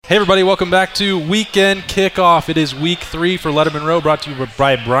Hey everybody, welcome back to Weekend Kickoff. It is week 3 for Letterman Row, brought to you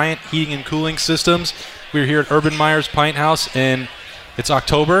by Bryant Heating and Cooling Systems. We're here at Urban Meyer's Pint House, and it's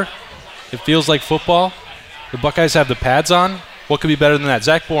October. It feels like football. The Buckeyes have the pads on. What could be better than that?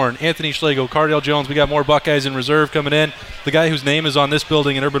 Zach Bourne, Anthony Schlegel, Cardale Jones. We got more Buckeyes in reserve coming in. The guy whose name is on this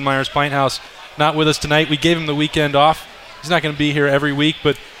building in Urban Meyer's Pint House, not with us tonight. We gave him the weekend off. He's not going to be here every week,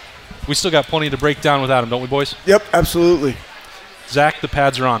 but we still got plenty to break down without him, don't we, boys? Yep, absolutely. Zach, the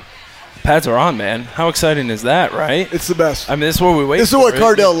pads are on. Pads are on, man. How exciting is that, right? It's the best. I mean, this is what we wait for. This is what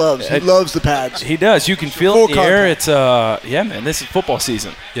Cardale loves. He loves the pads. He does. You can feel it in the air. It's, yeah, man, this is football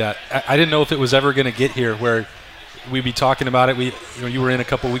season. Yeah, I didn't know if it was ever going to get here where we'd be talking about it. You were in a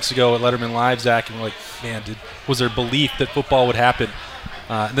couple weeks ago at Letterman Live, Zach, and we're like, man, was there belief that football would happen?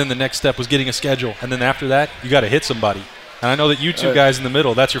 And then the next step was getting a schedule. And then after that, you got to hit somebody. And I know that you two guys in the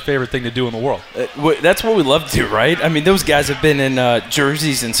middle, that's your favorite thing to do in the world. That's what we love to do, right? I mean, those guys have been in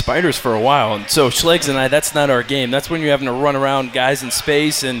jerseys and spiders for a while. And so Schlegs and I, that's not our game. That's when you're having to run around guys in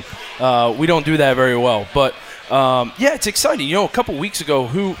space, and we don't do that very well. But, yeah, it's exciting. You know, a couple weeks ago,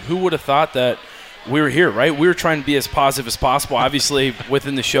 who would have thought that we were here, right? We were trying to be as positive as possible. Obviously,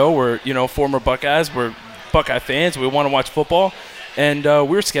 within the show, we're, former Buckeyes. We're Buckeye fans. We want to watch football. And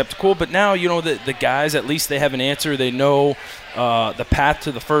we're skeptical, but now, the guys, at least they have an answer. They know the path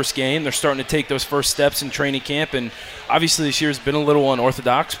to the first game. They're starting to take those first steps in training camp. And obviously this year's been a little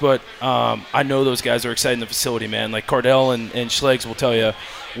unorthodox, but I know those guys are excited in the facility, man. Like Cardale and Schlegs will tell you,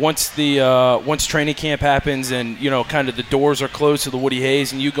 once training camp happens and, kind of the doors are closed to the Woody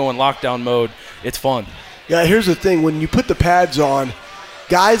Hayes and you go in lockdown mode, it's fun. Yeah, here's the thing. When you put the pads on,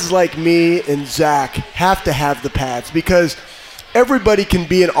 guys like me and Zach have to have the pads because – everybody can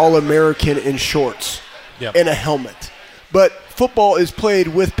be an All-American in shorts and a helmet. But football is played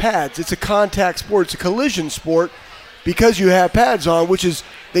with pads. It's a contact sport. It's a collision sport because you have pads on, which is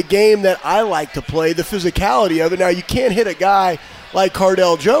the game that I like to play, the physicality of it. Now, you can't hit a guy like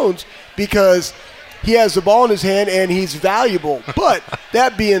Cardale Jones because he has the ball in his hand and he's valuable. But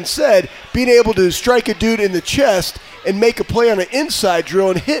that being said, being able to strike a dude in the chest and make a play on an inside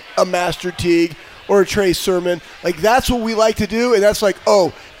drill and hit a Master Teague or a Trey Sermon, like that's what we like to do, and that's like,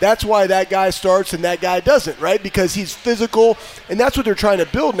 that's why that guy starts and that guy doesn't, right? Because he's physical, and that's what they're trying to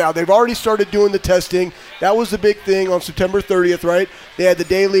build now. They've already started doing the testing. That was the big thing on September 30th, right? They had the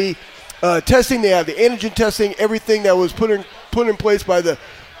daily testing. They had the antigen testing, everything that was put in place by the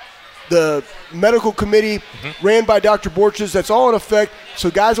medical committee ran by Dr. Borches. That's all in effect,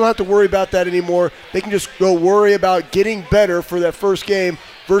 so guys don't have to worry about that anymore. They can just go worry about getting better for that first game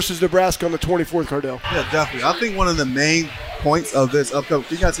versus Nebraska on the 24th, Cardale. Yeah, definitely. I think one of the main points of this upcoming –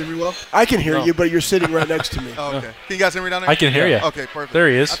 can you guys hear me well? I can hear you, but you're sitting right next to me. Oh, okay. Can you guys hear me down there? I can hear you. Okay, perfect. There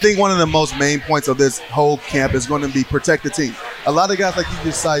he is. I think one of the most main points of this whole camp is going to be protect the team. A lot of guys, like you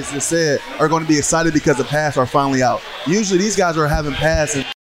just said, are going to be excited because the pads are finally out. Usually these guys are having pads in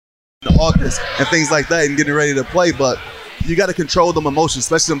August and things like that and getting ready to play, but you got to control them emotions,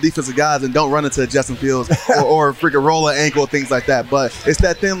 especially some defensive guys, and don't run into Justin Fields or freaking roll an ankle, things like that. But it's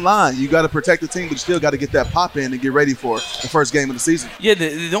that thin line. You got to protect the team, but you still got to get that pop in and get ready for the first game of the season. Yeah,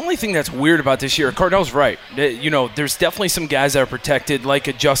 the only thing that's weird about this year, Cardale's right. There's definitely some guys that are protected, like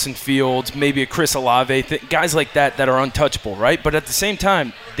a Justin Fields, maybe a Chris Olave, guys like that are untouchable, right? But at the same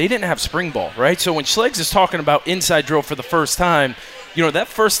time, they didn't have spring ball, right? So when Schlegs is talking about inside drill for the first time, that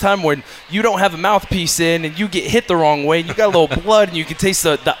first time when you don't have a mouthpiece in and you get hit the wrong way and you got a little blood and you can taste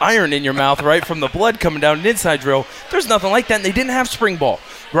the iron in your mouth, right, from the blood coming down an inside drill, there's nothing like that, and they didn't have spring ball,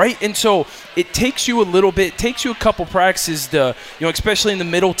 right? And so it takes you a couple practices to, especially in the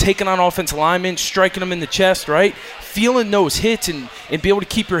middle, taking on offensive linemen, striking them in the chest, right, feeling those hits and be able to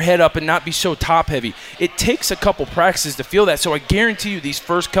keep your head up and not be so top-heavy. It takes a couple practices to feel that. So I guarantee you these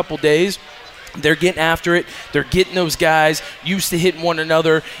first couple days, they're getting after it. They're getting those guys used to hitting one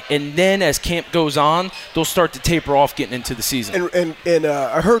another, and then as camp goes on, they'll start to taper off getting into the season. And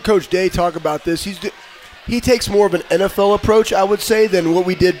I heard Coach Day talk about this. He takes more of an NFL approach, I would say, than what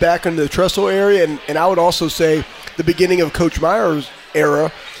we did back in the Tressel area, and I would also say the beginning of Coach Meyer's era.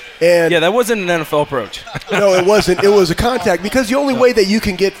 And yeah, that wasn't an NFL approach. No, it wasn't. It was a contact, because the only way that you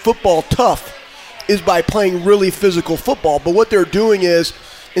can get football tough is by playing really physical football. But what they're doing is,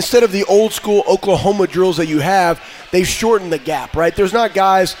 instead of the old school Oklahoma drills that you have, they've shortened the gap, right? There's not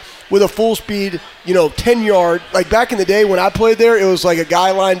guys with a full speed, 10-yard. Like back in the day when I played there, it was like a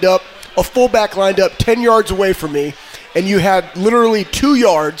guy lined up, a fullback lined up 10 yards away from me, and you had literally 2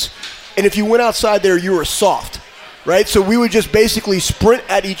 yards, and if you went outside there, you were soft, right? So we would just basically sprint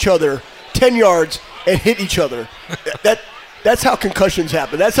at each other 10 yards and hit each other. That's how concussions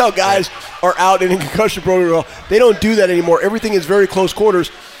happen. That's how guys are out in a concussion protocol. They don't do that anymore. Everything is very close quarters.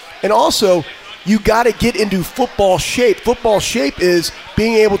 And also, you got to get into football shape. Football shape is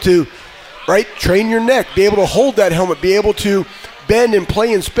being able to, right, train your neck, be able to hold that helmet, be able to bend and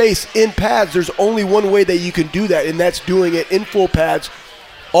play in space in pads. There's only one way that you can do that, and that's doing it in full pads,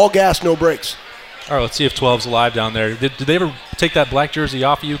 all gas, no brakes. All right, let's see if 12's alive down there. Did they ever take that black jersey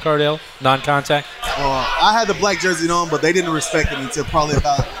off of you, Cardale? Non-contact? I had the black jersey on, but they didn't respect it until probably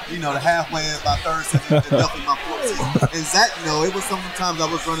about, the halfway, about third season, and definitely my fourth season. And Zach, it was sometimes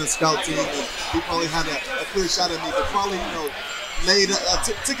I was running a scout team, and he probably had a clear shot at me, but probably,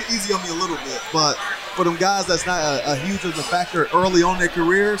 took it easy on me a little bit. But for them guys that's not a huge of a factor early on in their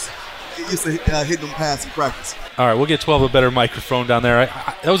careers, it used to hit them pass in practice. All right, we'll get 12 a better microphone down there.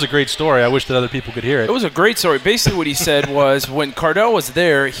 That was a great story. I wish that other people could hear it. It was a great story. Basically what he said was when Cardale was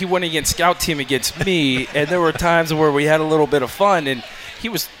there, he went against scout team against me, and there were times where we had a little bit of fun, and he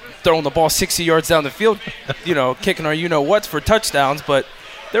was throwing the ball 60 yards down the field, kicking our you-know-whats for touchdowns, but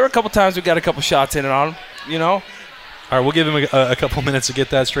there were a couple times we got a couple shots in it on him, All right, we'll give him a couple minutes to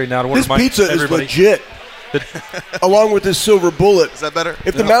get that straightened out. This pizza is legit. Along with this silver bullet. Is that better?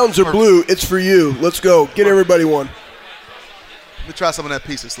 If the mountains are blue, it's for you. Let's go. Get everybody one. Let me try some of that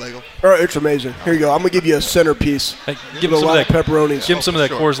pizza, Slagle. All right, it's amazing. Here you go. I'm going to give you a centerpiece. Hey, give him some of that pepperonis. Give him some of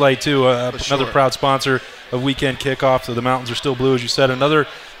that Coors Light, too. Another proud sponsor of Weekend Kickoff. So the mountains are still blue, as you said. Another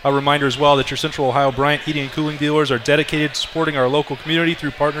reminder as well that your Central Ohio Bryant Heating and Cooling dealers are dedicated to supporting our local community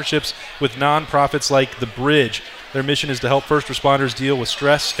through partnerships with nonprofits like The Bridge. Their mission is to help first responders deal with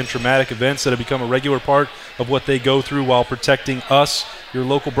stress and traumatic events that have become a regular part of what they go through while protecting us. Your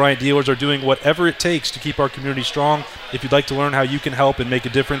local Bryant dealers are doing whatever it takes to keep our community strong. If you'd like to learn how you can help and make a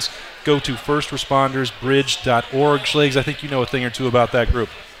difference, go to firstrespondersbridge.org. Schlegs, I think you know a thing or two about that group.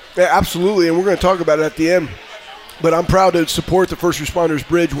 Yeah, absolutely, and we're going to talk about it at the end. But I'm proud to support the First Responders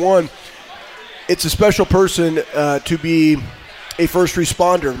Bridge. One, it's a special person to be a first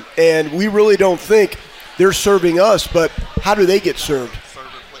responder, and we really don't think they're serving us, but how do they get served?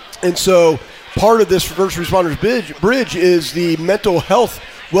 And so part of this First Responders Bridge is the mental health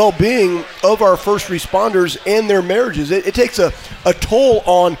well-being of our first responders and their marriages. It takes a toll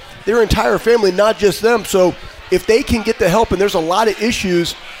on their entire family, not just them. So if they can get the help, and there's a lot of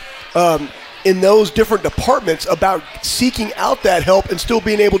issues in those different departments about seeking out that help and still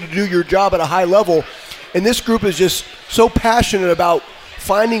being able to do your job at a high level. And this group is just so passionate about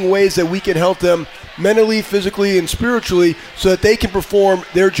finding ways that we can help them mentally, physically, and spiritually so that they can perform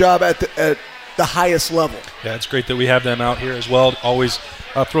their job at the highest level. Yeah, it's great that we have them out here as well. Always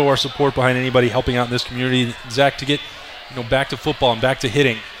throw our support behind anybody helping out in this community. Zach, to get back to football and back to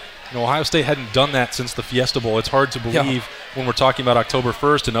hitting, Ohio State hadn't done that since the Fiesta Bowl. It's hard to believe when we're talking about October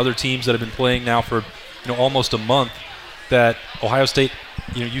 1st and other teams that have been playing now for almost a month that Ohio State,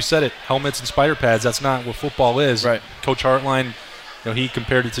 you said it, helmets and spider pads, that's not what football is. Right. Coach Hartline, he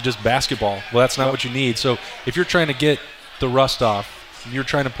compared it to just basketball. Well, that's not what you need. So if you're trying to get the rust off, you're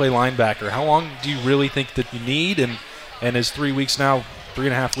trying to play linebacker, how long do you really think that you need? And is 3 weeks now,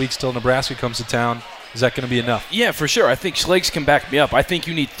 3.5 weeks till Nebraska comes to town, is that going to be enough? Yeah, for sure. I think Schlegs can back me up. I think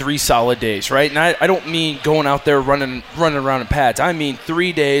you need 3 solid days, right? And I don't mean going out there running around in pads. I mean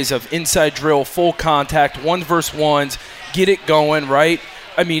 3 days of inside drill, full contact, 1-versus-1s, get it going, right?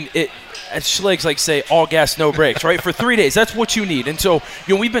 I mean, as Schlegs say, all gas, no brakes, right? For 3 days, that's what you need. And so,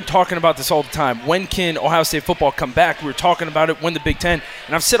 we've been talking about this all the time. When can Ohio State football come back? We were talking about it when the Big Ten.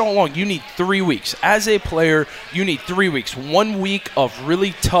 And I've said all along, you need 3 weeks. As a player, you need 3 weeks. 1 week of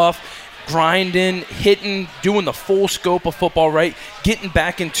really tough grinding, hitting, doing the full scope of football, right? Getting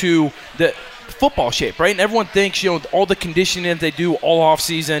back into the football shape, right? And everyone thinks, all the conditioning that they do all off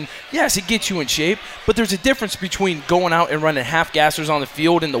season, yes, it gets you in shape, but there's a difference between going out and running half gassers on the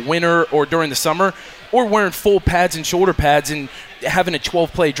field in the winter or during the summer or wearing full pads and shoulder pads and having a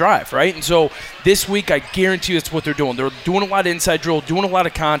 12-play drive, right? And so this week, I guarantee you that's what they're doing. They're doing a lot of inside drill, doing a lot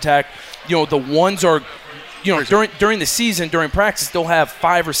of contact. The ones are during the season, during practice, they'll have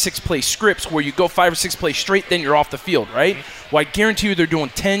 5 or 6 play scripts where you go 5 or 6 plays straight, then you're off the field, right? Well, I guarantee you they're doing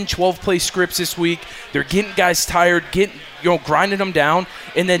 10, 12 play scripts this week. They're getting guys tired, grinding them down.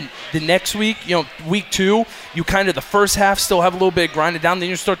 And then the next week, week 2, you kind of the first half still have a little bit of grinded down. Then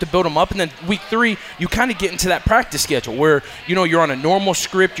you start to build them up. And then week 3, you kind of get into that practice schedule where, you're on a normal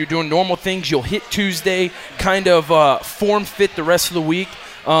script. You're doing normal things. You'll hit Tuesday, kind of form fit the rest of the week.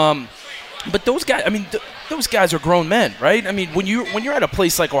 But those guys, those guys are grown men, right? I mean, when you're at a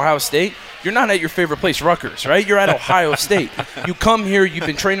place like Ohio State, you're not at your favorite place, Rutgers, right? You're at Ohio State. You come here, you've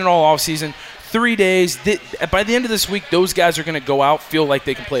been training all offseason, 3 days. By the end of this week, those guys are going to go out, feel like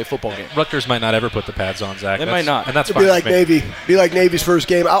they can play a football game. Rutgers might not ever put the pads on, Zach. They might not. And that's fine. Be like Navy. Be like Navy's first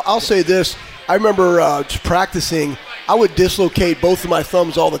game. I'll say this. I remember practicing, I would dislocate both of my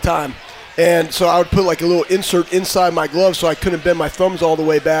thumbs all the time. And so I would put like a little insert inside my glove so I couldn't bend my thumbs all the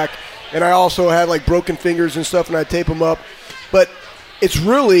way back. And I also had like broken fingers and stuff, and I'd tape them up. But it's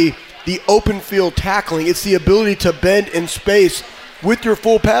really the open field tackling. It's the ability to bend in space with your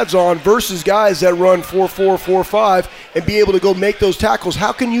full pads on versus guys that run 4-4, 4-5 and be able to go make those tackles.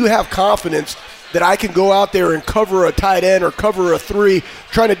 How can you have confidence that I can go out there and cover a tight end or cover a 3,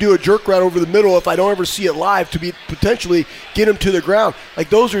 trying to do a jerk route over the middle if I don't ever see it live to be potentially get him to the ground? Like,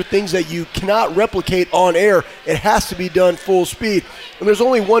 those are things that you cannot replicate on air. It has to be done full speed. And there's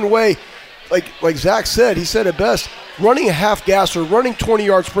only one way, like Zach said, he said it best, running a half gas or running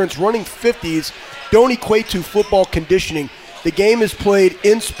 20-yard sprints, running 50s don't equate to football conditioning. The game is played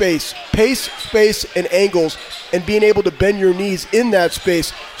in space, pace, space, and angles, and being able to bend your knees in that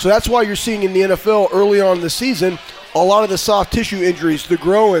space. So that's why you're seeing in the NFL early on in the season a lot of the soft tissue injuries, the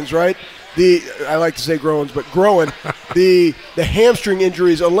groins, right? I like to say groins, but growing. the hamstring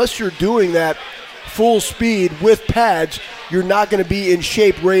injuries, unless you're doing that full speed with pads, you're not going to be in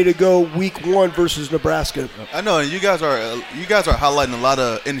shape, ready to go week 1 versus Nebraska. I know, and you guys are highlighting a lot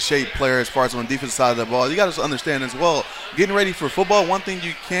of in-shape players as far as on the defensive side of the ball. You got to understand as well, getting ready for football, one thing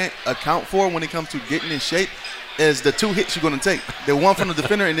you can't account for when it comes to getting in shape is the 2 hits you're going to take. The one from the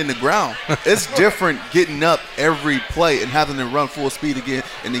defender and then the ground. It's different getting up every play and having to run full speed again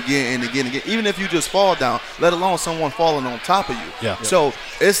and again and again and again, even if you just fall down, let alone someone falling on top of you. Yeah. So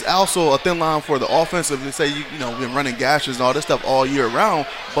it's also a thin line for the offensive to say, you know, been running gashes and all this stuff all year round,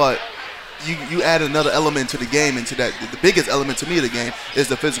 but you add another element to the game, and to that, the biggest element to me of the game is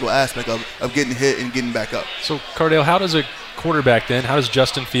the physical aspect of getting hit and getting back up. So, Cardale, how does a quarterback then, how does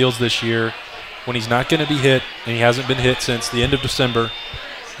Justin Fields this year, when he's not going to be hit, and he hasn't been hit since the end of December,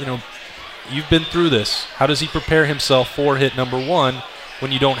 you know, you've been through this. How does he prepare himself for hit number 1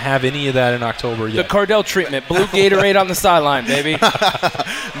 when you don't have any of that in October yet? The Cardale treatment, blue Gatorade on the sideline, baby.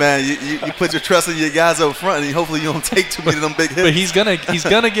 Man, you put your trust in your guys up front, and hopefully you don't take too many of them big hits. But he's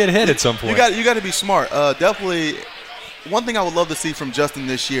gonna get hit at some point. You got to be smart. Definitely. One thing I would love to see from Justin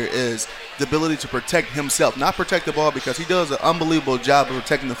this year is the ability to protect himself, not protect the ball, because he does an unbelievable job of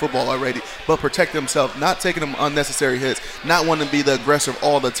protecting the football already, but protect himself, not taking them unnecessary hits, not wanting to be the aggressive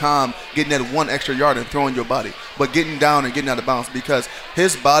all the time, getting that 1 extra yard and throwing your body, but getting down and getting out of bounds, because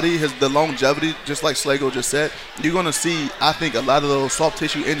his body, the longevity, just like Slago just said, you're going to see, I think, a lot of those soft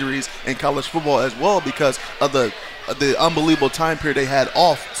tissue injuries in college football as well because of the unbelievable time period they had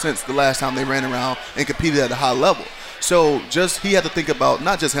off since the last time they ran around and competed at a high level. So he had to think about,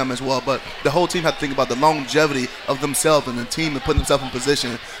 not just him as well, but the whole team had to think about the longevity of themselves and the team and putting themselves in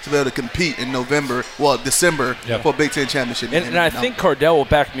position to be able to compete in December for a Big Ten championship. And I think Cardale will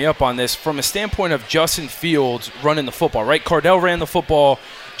back me up on this from a standpoint of Justin Fields running the football, right? Cardale ran the football.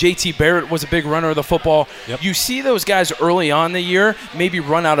 JT Barrett was a big runner of the football. Yep. You see those guys early on the year maybe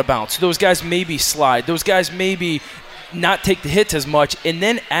run out of bounds. Those guys maybe slide. Those guys maybe not take the hits as much, and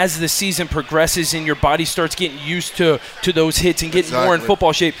then as the season progresses and your body starts getting used to those hits and getting more in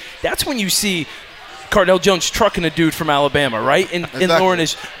football shape, that's when you see Cardale Jones trucking a dude from Alabama, right? And lowering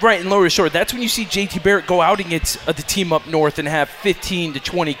his shoulder. That's when you see JT Barrett go out against the team up north and have 15 to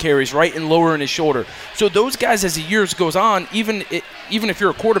 20 carries, right, and lowering his shoulder. So those guys, as the years goes on, even if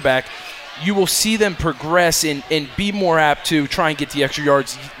you're a quarterback, you will see them progress and be more apt to try and get the extra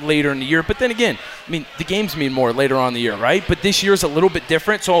yards later in the year. But then again, I mean, the games mean more later on in the year, right? But this year's a little bit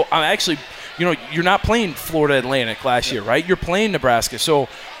different. So I'm actually, you're not playing Florida Atlantic last year, right? You're playing Nebraska. So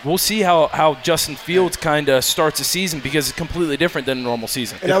we'll see how Justin Fields kind of starts the season because it's completely different than a normal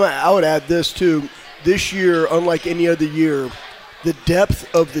season. And I would add this, too. This year, unlike any other year, the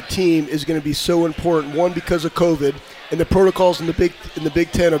depth of the team is going to be so important. 1, because of COVID, and the protocols in the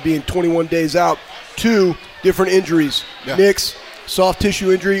Big Ten are being 21 days out. 2, different injuries. Nicks, soft tissue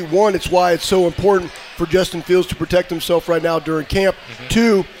injury. 1, it's why it's so important for Justin Fields to protect himself right now during camp.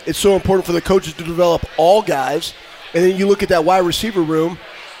 2, it's so important for the coaches to develop all guys. And then you look at that wide receiver room,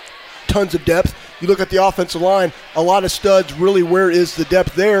 tons of depth. You look at the offensive line, a lot of studs. Really, where is the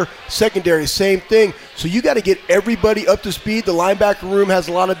depth there? Secondary, same thing. So you got to get everybody up to speed. The linebacker room has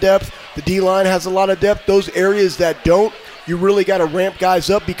a lot of depth. The D-line has a lot of depth. Those areas that don't, you really got to ramp guys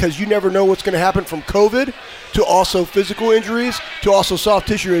up because you never know what's going to happen from COVID to also physical injuries to also soft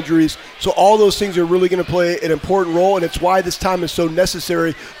tissue injuries. So all those things are really going to play an important role, and it's why this time is so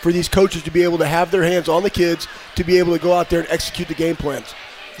necessary for these coaches to be able to have their hands on the kids to be able to go out there and execute the game plans.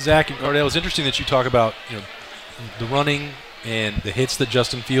 Zach and Cardale, it's interesting that you talk about the running and the hits that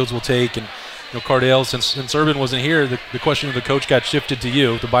Justin Fields will take. And Cardale, since Urban wasn't here, the question of the coach got shifted to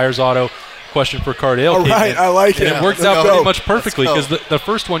you. The Buyers Auto question for Cardale. All right, I like it. And it worked out pretty much perfectly because the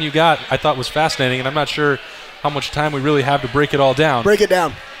first one you got I thought was fascinating, and I'm not sure how much time we really have to break it all down. Break it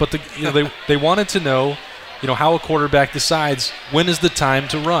down. But they wanted to know, how a quarterback decides when is the time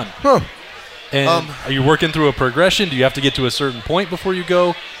to run. Huh. And are you working through a progression? Do you have to get to a certain point before you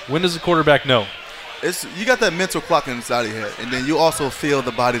go? When does the quarterback know? You got that mental clock inside of your head, and then you also feel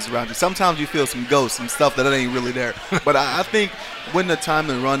the bodies around you. Sometimes you feel some ghosts, some stuff that ain't really there. But I think when the time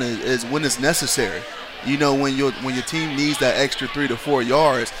to run is when it's necessary. When your team needs that extra 3 to 4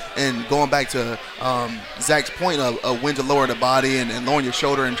 yards, and going back to Zach's point of when to lower the body and lowering your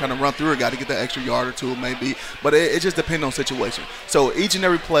shoulder and trying to run through a guy to get that extra yard or two, maybe. But it just depends on situation. So each and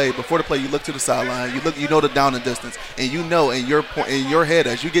every play, before the play, you look to the sideline, you know the down and distance, and in your head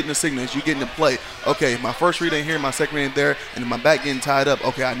as you get in the signal, as you get in the play. Okay, my first read ain't here, my second read ain't there, and my back getting tied up.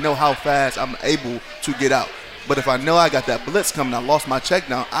 Okay, I know how fast I'm able to get out. But if I know I got that blitz coming, I lost my check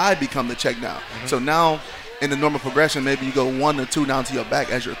down, I become the check down. Mm-hmm. So now in the normal progression, maybe you go 1 or 2 down to your back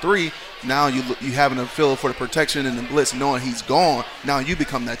as your 3. Now you having a feel for the protection and the blitz, knowing he's gone. Now you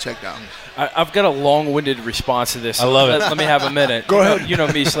become that check down. I've got a long-winded response to this. I love it. Let me have a minute. Go ahead. You know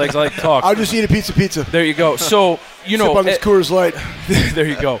me, Sleggs. I like to talk. I'll just eat a pizza. There you go. So, Sip on this Coors Light. There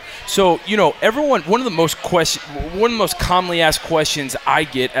you go. So, everyone, one of the most commonly asked questions I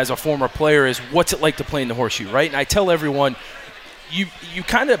get as a former player is, what's it like to play in the horseshoe, right? And I tell everyone, you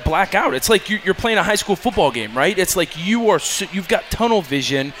kind of black out. It's like you're playing a high school football game, right? It's like you've got tunnel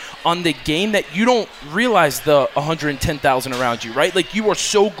vision on the game that you don't realize the 110,000 around you, right? Like you are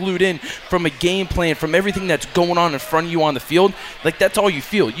so glued in from a game plan, from everything that's going on in front of you on the field. Like that's all you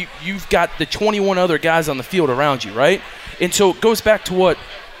feel. You've got the 21 other guys on the field around you, right? And so it goes back to what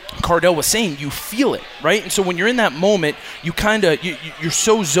Cardale was saying, you feel it, right? And so when you're in that moment, you're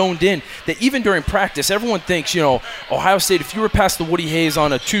so zoned in that even during practice, everyone thinks, Ohio State, if you were past the Woody Hayes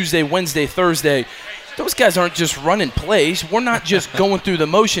on a Tuesday, Wednesday, Thursday, those guys aren't just running plays. We're not just going through the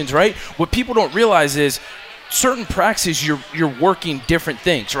motions, right? What people don't realize is certain practices you're working different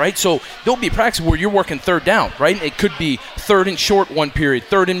things, right? So there'll be practice where you're working third down, right? It could be third and short one period,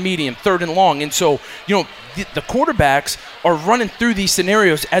 third and medium, third and long. And so, the quarterbacks are running through these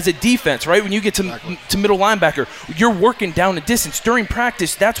scenarios as a defense, right? When you get to middle linebacker, you're working down and distance. During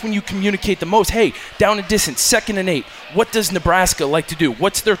practice, that's when you communicate the most. Hey, down and distance, 2nd and 8. What does Nebraska like to do?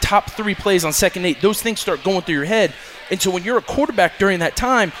 What's their top 3 plays on 2nd and 8? Those things start going through your head. And so when you're a quarterback during that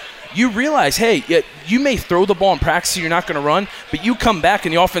time, you realize, hey, you may throw the ball in practice, you're not going to run, but you come back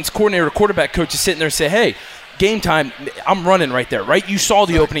and the offense coordinator or quarterback coach is sitting there and say, hey, game time, I'm running right there, right? You saw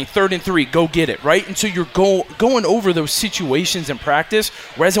the opening, 3rd and 3, go get it, right? And so you're going over those situations in practice,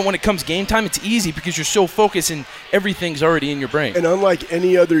 whereas when it comes game time, it's easy because you're so focused and everything's already in your brain. And unlike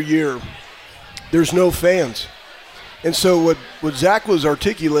any other year, there's no fans. And so what Zach was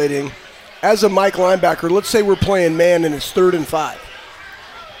articulating, as a Mike linebacker, let's say we're playing man and it's 3rd and 5.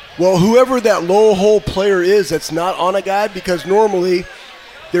 Well, whoever that low hole player is that's not on a guy, because normally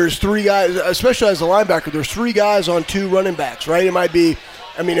there's 3 guys, especially as a linebacker, there's 3 guys on 2 running backs, right? It might be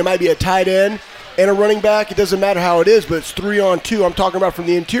a tight end and a running back. It doesn't matter how it is, but it's 3 on 2. I'm talking about from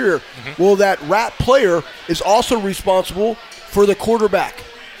the interior. Mm-hmm. Well, that rat player is also responsible for the quarterback.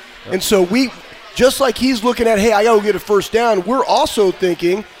 Yep. And so just like he's looking at, hey, I got to get a first down, we're also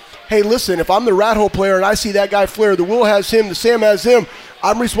thinking, hey, listen, if I'm the rat hole player and I see that guy flare, the Will has him, the Sam has him,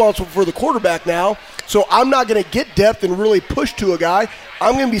 I'm responsible for the quarterback now, so I'm not going to get depth and really push to a guy.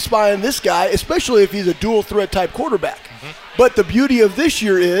 I'm going to be spying this guy, especially if he's a dual threat type quarterback. Mm-hmm. But the beauty of this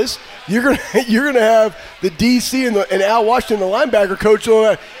year is you're going to have the DC and Al Washington, the linebacker coach,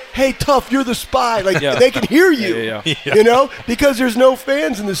 going, hey, Tough, you're the spy. Like they can hear you, because there's no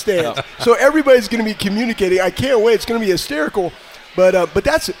fans in the stands. So everybody's going to be communicating. I can't wait. It's going to be hysterical. But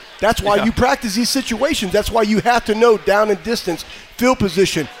that's why you practice these situations. That's why you have to know down and distance, field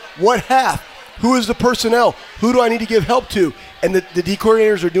position, what half, who is the personnel, who do I need to give help to, and the D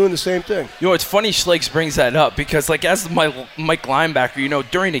coordinators are doing the same thing. It's funny Schleggs brings that up because, like, as my Mike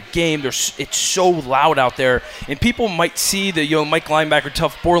linebacker, during a game, it's so loud out there, and people might see the Mike linebacker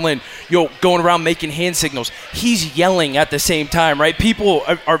Tough Borland, going around making hand signals. He's yelling at the same time, right? People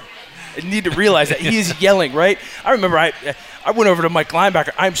are need to realize that he is yelling, right? I remember I went over to Mike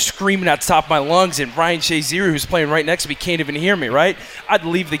linebacker. I'm screaming at the top of my lungs, and Ryan Shazier, who's playing right next to me, can't even hear me, right? I'd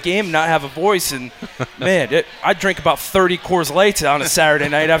leave the game and not have a voice, and, man, I'd drink about 30 Coors Lights on a Saturday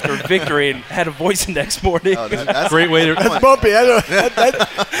night after a victory and had a voice the next morning. Great way to – That's bumpy.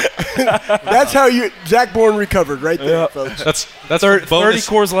 That's how Zach Bourne recovered right there, folks. That's 30 bonus,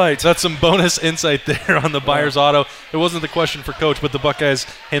 Coors Lights. That's some bonus insight there on the Buyers Auto. It wasn't the question for Coach, but the Buckeyes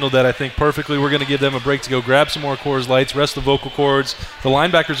handled that, I think, perfectly. We're going to give them a break to go grab some more Coors Lights, rest the vocal cords. The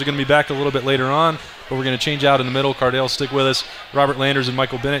linebackers are going to be back a little bit later on, but we're going to change out in the middle. Cardale, stick with us. Robert Landers and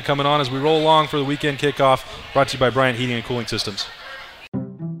Michael Bennett coming on as we roll along for the weekend kickoff, brought to you by Bryant Heating and Cooling Systems.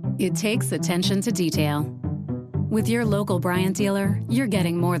 It takes attention to detail. With your local Bryant dealer, you're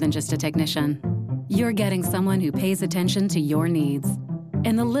getting more than just a technician. You're getting someone who pays attention to your needs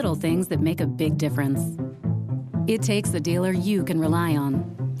and the little things that make a big difference. It takes a dealer you can rely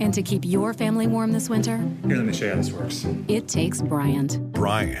on. And to keep your family warm this winter, here, let me show you how this works. It takes Bryant.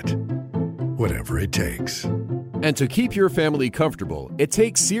 Bryant. Whatever it takes. And to keep your family comfortable, it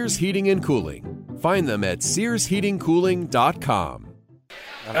takes Sears Heating and Cooling. Find them at SearsHeatingCooling.com.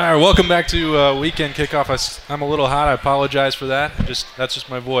 All right, welcome back to weekend kickoff. I'm a little hot. I apologize for that. That's just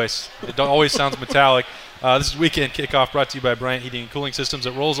my voice. It always sounds metallic. This is weekend kickoff brought to you by Bryant Heating and Cooling Systems.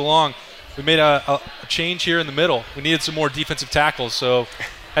 It rolls along. We made a change here in the middle. We needed some more defensive tackles, so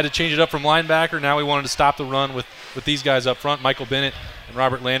had to change it up from linebacker. Now we wanted to stop the run with these guys up front. Michael Bennett and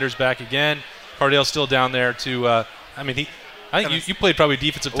Robert Landers back again. Cardale's still down there to I think you played probably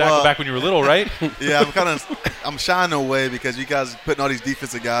defensive tackle back when you were little, right? Yeah, I'm shying away because you guys are putting all these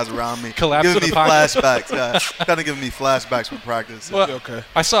defensive guys around me. Collapse giving me flashbacks. Yeah, kind of giving me flashbacks from practice. Well, okay.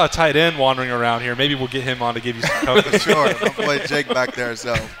 I saw a tight end wandering around here. Maybe we'll get him on to give you some coverage. For sure. I'm playing Jake back there,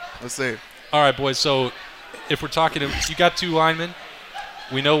 so let's see. All right, boys. So if we're talking, you got two linemen.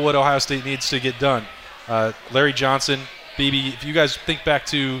 We know what Ohio State needs to get done. Larry Johnson, BB, if you guys think back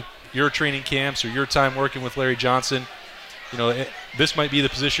to your training camps or your time working with Larry Johnson, this might be the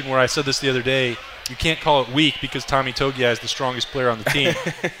position where I said this the other day. You can't call it weak because Tommy Togiai is the strongest player on the team.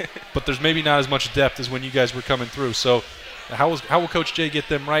 But there's maybe not as much depth as when you guys were coming through. So how will Coach Jay get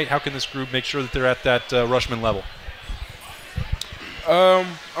them right? How can this group make sure that they're at that Rushman level? I'm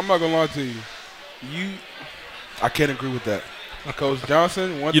not going to lie to you. I can't agree with that. Coach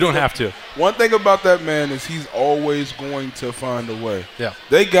Johnson, you don't have to. One thing about that man is he's always going to find a way. Yeah.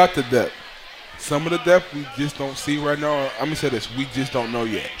 They got the depth. Some of the depth we just don't see right now. I'm going to say this. We just don't know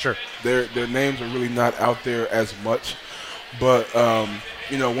yet. Sure. Their names are really not out there as much. But,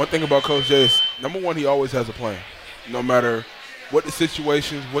 one thing about Coach Jay is, number one, he always has a plan. No matter what the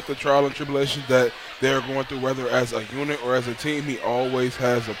situations, what the trial and tribulations that they're going through, whether as a unit or as a team, he always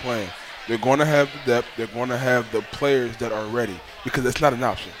has a plan. They're going to have the depth. They're going to have the players that are ready because it's not an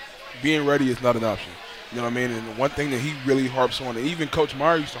option. Being ready is not an option. You know what I mean? And one thing that he really harps on, and even Coach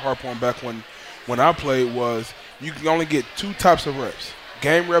Meyer used to harp on back when I played, was you can only get two types of reps,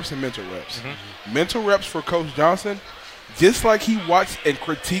 game reps and mental reps. Mm-hmm. Mental reps for Coach Johnson, just like he watches and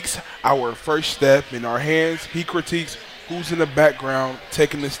critiques our first step in our hands, he critiques who's in the background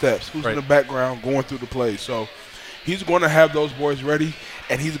taking the steps, who's in the background going through the plays. So he's going to have those boys ready,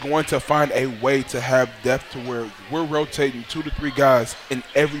 and he's going to find a way to have depth to where we're rotating 2 to 3 guys in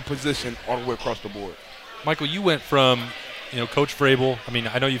every position all the way across the board. Michael, you went from Coach Vrabel. I mean,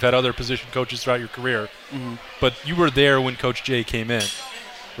 I know you've had other position coaches throughout your career, but you were there when Coach Jay came in,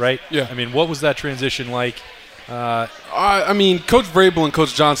 right? Yeah. I mean, what was that transition like? Coach Vrabel and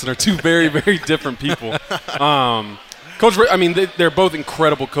Coach Johnson are two very, very different people. They're both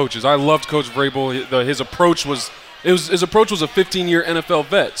incredible coaches. I loved Coach Vrabel. His approach was a 15-year NFL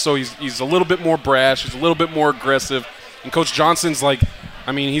vet, so he's a little bit more brash. He's a little bit more aggressive. And Coach Johnson's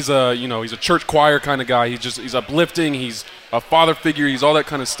he's a church choir kind of guy. He's uplifting. He's a father figure. He's all that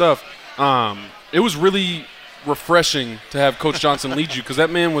kind of stuff. It was really refreshing to have Coach Johnson lead you because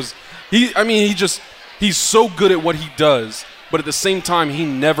that man he's so good at what he does, but at the same time, he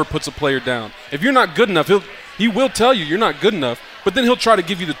never puts a player down. If you're not good enough, he will tell you you're not good enough, but then he'll try to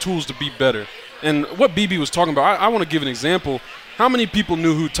give you the tools to be better. And what BB was talking about, I want to give an example. How many people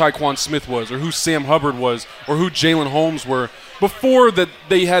knew who Tyquan Smith was or who Sam Hubbard was or who Jalen Holmes were before that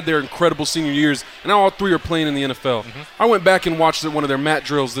they had their incredible senior years, and now all three are playing in the NFL? Mm-hmm. I went back and watched one of their mat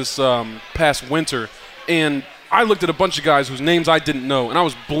drills this past winter, and I looked at a bunch of guys whose names I didn't know, and I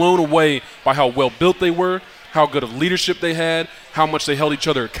was blown away by how well-built they were, how good of leadership they had, how much they held each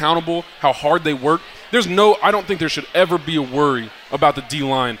other accountable, how hard they worked. I don't think there should ever be a worry about the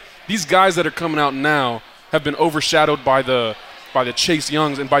D-line. These guys that are coming out now have been overshadowed by the Chase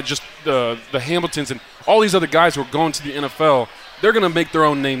Youngs and by just the Hamiltons and all these other guys who are going to the NFL. They're going to make their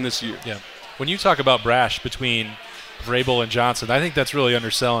own name this year. Yeah. When you talk about brash between Vrabel and Johnson, I think that's really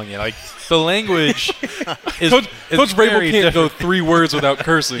underselling it. Like, the language is Coach Vrabel can't go 3 words without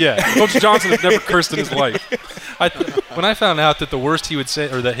cursing. Yeah. Coach Johnson has never cursed in his life. When I found out that the worst he would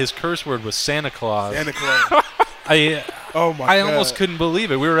say, or that his curse word was Santa Claus. Santa Claus. Oh my! I almost couldn't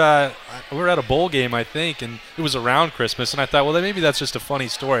believe it. We were at a bowl game, I think, and it was around Christmas, and I thought, well, then maybe that's just a funny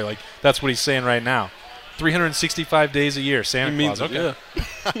story. Like that's what he's saying right now. 365 days a year, Santa Claus. Okay.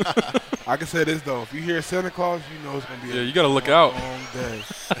 Yeah. I can say this though: if you hear Santa Claus, you know it's going to be you got to look out. Long day.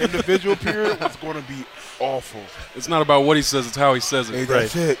 Individual period was going to be awful. It's not about what he says; it's how he says it. Hey,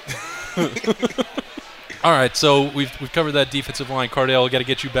 that's it. All right, so we've covered that defensive line. Cardale, got to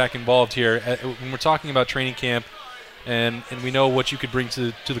get you back involved here. When we're talking about training camp, and we know what you could bring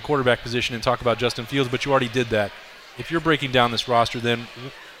to the quarterback position and talk about Justin Fields, but you already did that. If you're breaking down this roster, then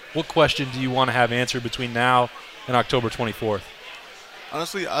what question do you want to have answered between now and October 24th?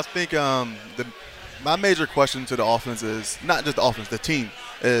 Honestly, I think my major question to the offense is not just the offense, the team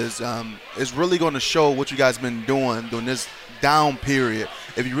is really going to show what you guys been doing during this down period.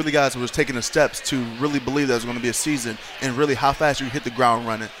 If you really guys was taking the steps to really believe that there's going to be a season and really how fast you hit the ground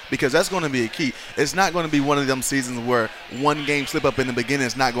running, because that's going to be a key. It's not going to be one of them seasons where one game slip up in the beginning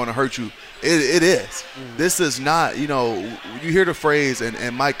is not going to hurt you. It is. This is not, you hear the phrase,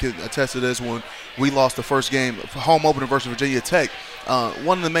 and Mike could attest to this when we lost the first game, home opener versus Virginia Tech.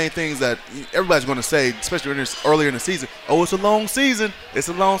 One of the main things that everybody's going to say, especially earlier in the season, it's a long season. It's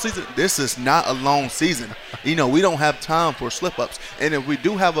a long season. This is not a long season. We don't have time for slip-ups. And if we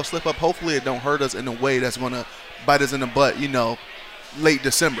do have a slip-up, hopefully it don't hurt us in a way that's going to bite us in the butt, late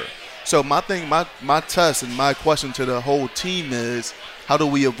December. So my test and my question to the whole team is, how do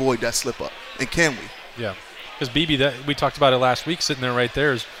we avoid that slip-up? And can we? Yeah. Because, BB, we talked about it last week, sitting there right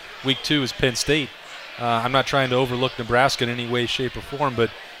there, is week 2 is Penn State. I'm not trying to overlook Nebraska in any way, shape, or form, but,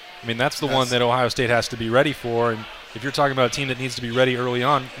 that's the one that Ohio State has to be ready for. And if you're talking about a team that needs to be ready early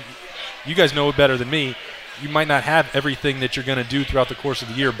on, you guys know it better than me. You might not have everything that you're going to do throughout the course of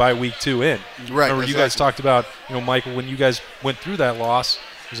the year by week 2 in. Right. Remember, you guys talked about, Michael, when you guys went through that loss,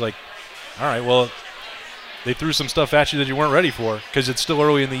 it was like, all right, well, they threw some stuff at you that you weren't ready for because it's still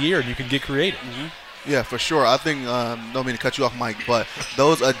early in the year and you can get creative. Mm-hmm. Yeah, for sure. I think don't mean to cut you off, Mike, but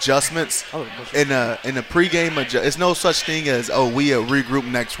those adjustments in the pregame, it's no such thing as we regroup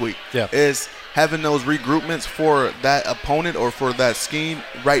next week. Yeah, it's having those regroupments for that opponent or for that scheme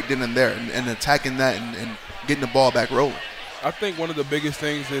right then and there, and attacking that and getting the ball back rolling. I think one of the biggest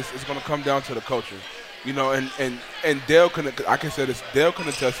things is going to come down to the culture. And Dale I can say this. Dale can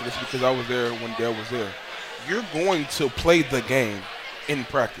attest to this because I was there when Dale was there. You're going to play the game in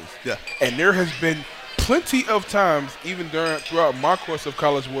practice. Yeah. And there has been plenty of times, even throughout my course of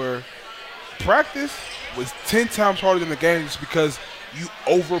college, where practice was 10 times harder than the game just because you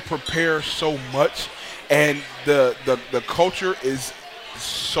over-prepare so much, and the culture is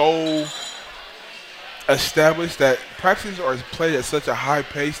so established that practices are played at such a high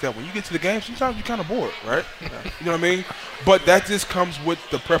pace that when you get to the game, sometimes you're kind of bored, right? You know what I mean? But that just comes with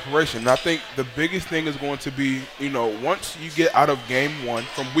the preparation. And I think the biggest thing is going to be, once you get out of game 1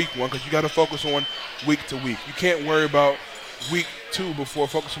 from week 1, because you got to focus on week to week. You can't worry about week 2 before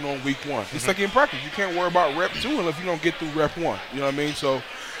focusing on week 1. It's like in practice. You can't worry about rep 2 unless you don't get through rep 1. You know what I mean? So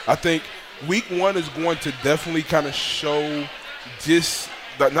I think week 1 is going to definitely kind of show just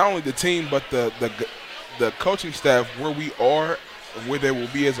not only the team but the coaching staff where we are and where they will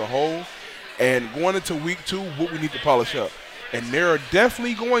be as a whole, and going into week 2 what we need to polish up. And they're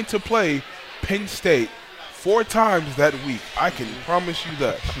definitely going to play Penn State 4 times that week. I can promise you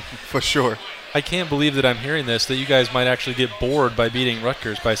that. For sure. I can't believe that I'm hearing this, that you guys might actually get bored by beating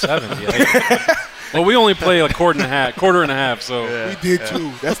Rutgers by 70. Well, we only play a quarter and a half, so. Yeah, we did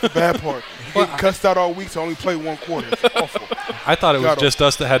too. That's the bad part. You getting cussed out all week to only play 1 quarter. It's awful. I thought it was just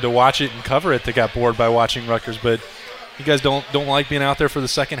us that had to watch it and cover it that got bored by watching Rutgers, but you guys don't like being out there for the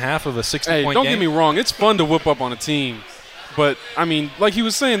second half of a 60-point game? Hey, don't get me wrong. It's fun to whip up on a team. But, like he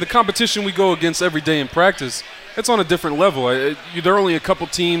was saying, the competition we go against every day in practice, it's on a different level. There are only a couple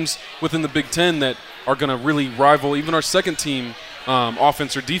teams within the Big Ten that are going to really rival even our second team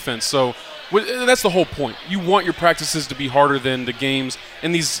offense or defense. So that's the whole point. You want your practices to be harder than the games.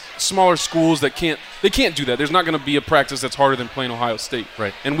 And these smaller schools that can't do that. There's not going to be a practice that's harder than playing Ohio State.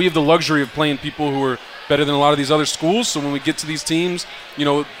 Right. And we have the luxury of playing people who are better than a lot of these other schools. So when we get to these teams,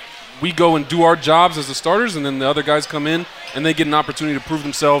 we go and do our jobs as the starters, and then the other guys come in, and they get an opportunity to prove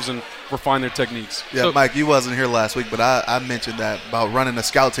themselves and refine their techniques. Yeah, so, Mike, you wasn't here last week, but I mentioned that about running a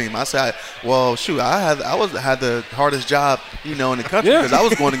scout team. I said, well, shoot, I had the hardest job, in the country because I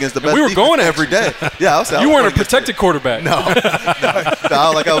was going against the best. We were going every day. Yeah, you weren't a protected quarterback. No,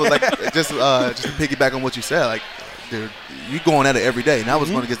 I was just to piggyback on what you said, like, dude, you going at it every day, and I was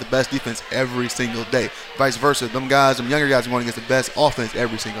going against the best defense every single day. Vice versa, them younger guys are going against the best offense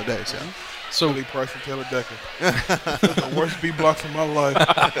every single day. So. So Billy Price and Taylor Decker. The worst B blocks in my life.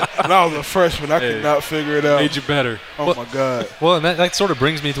 When I was a freshman, I could not figure it out. Made you better. Oh, my God. Well, and that sort of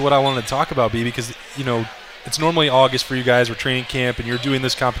brings me to what I wanted to talk about, B, because, it's normally August for you guys. We're training camp, and you're doing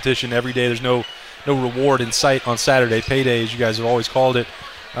this competition every day. There's no reward in sight on Saturday, payday, as you guys have always called it.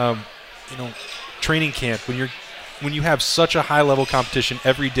 Training camp, when you have such a high-level competition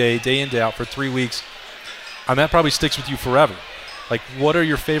every day, day in, day out for 3 weeks, and that probably sticks with you forever. Like, what are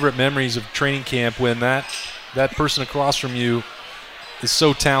your favorite memories of training camp when that person across from you is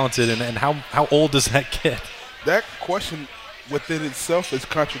so talented, and how old does that get? That question within itself is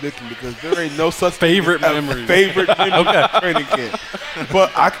contradicting because there ain't no such favorite thing as memories. Favorite memory of training camp.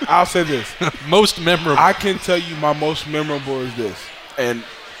 But I'll say this. Most memorable. I can tell you my most memorable is this. And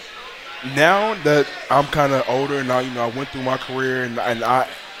now that I'm kind of older and I went through my career and I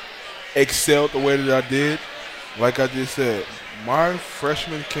excelled the way that I did, like I just said, my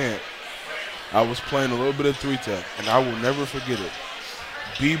freshman camp, I was playing a little bit of 3-tech, and I will never forget it.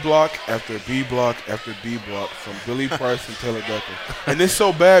 B block after B block after B block from Billy Price and Taylor Decker. And it's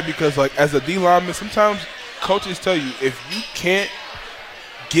so bad because, like, as a D lineman, sometimes coaches tell you if you can't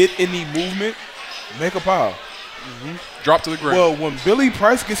get any movement, make a pile. Mm-hmm. Drop to the ground. Well, when Billy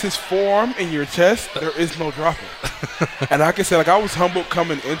Price gets his forearm in your chest, there is no dropping. And I can say, like, I was humbled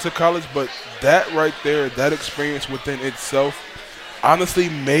coming into college, but that right there, that experience within itself, honestly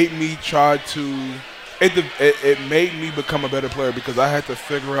made me try to it made me become a better player because I had to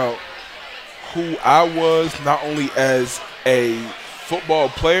figure out who I was not only as a football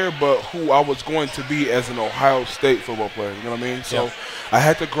player but who I was going to be as an Ohio State football player. You know what I mean? So I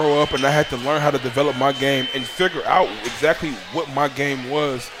had to grow up and I had to learn how to develop my game and figure out exactly what my game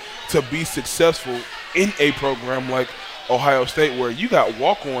was to be successful in a program like Ohio State where you got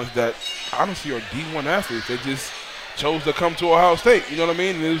walk-ons that honestly are D1 athletes. They just chose to come to Ohio State. You know what I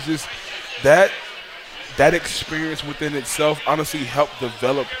mean? And it was just that experience within itself honestly helped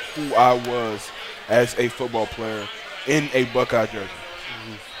develop who I was as a football player in a Buckeye jersey.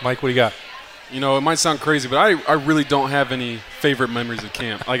 Mm-hmm. Mike, what do you got? It might sound crazy, but I really don't have any favorite memories of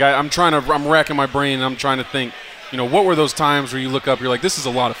camp. Like I'm racking my brain and I'm trying to think, what were those times where you look up, you're like, this is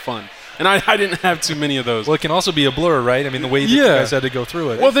a lot of fun. And I didn't have too many of those. Well, it can also be a blur, right? I mean, the way that you guys had to go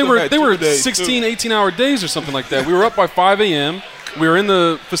through it. Well, they were 16, 18-hour days or something like that. We were up by 5 a.m. We were in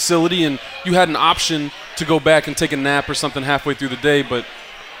the facility, and you had an option to go back and take a nap or something halfway through the day, but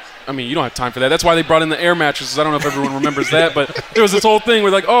I mean, you don't have time for that. That's why they brought in the air mattresses. I don't know if everyone remembers that, but there was this whole thing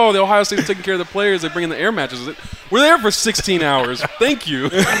where, like, oh, the Ohio State's taking care of the players. They bring in the air mattresses. We're there for 16 hours. Thank you.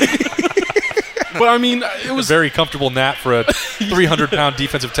 But, I mean, it was a very comfortable nap for a 300-pound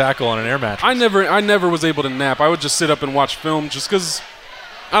defensive tackle on an air mattress. I never was able to nap. I would just sit up and watch film just because,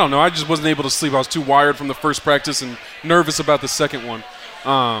 I don't know, I just wasn't able to sleep. I was too wired from the first practice and nervous about the second one.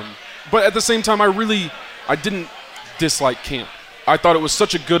 But at the same time, I didn't dislike camp. I thought it was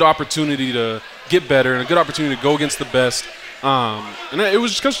such a good opportunity to get better and a good opportunity to go against the best. And it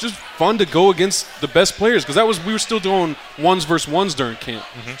was just fun to go against the best players because we were still doing ones versus ones during camp.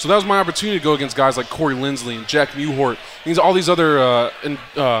 Mm-hmm. So that was my opportunity to go against guys like Corey Lindsley and Jack Mewhort. All these other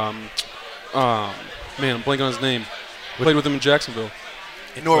man, I'm blanking on his name. Played with him in Jacksonville.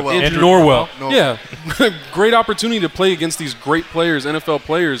 Norwell. Yeah. Great opportunity to play against these great players, NFL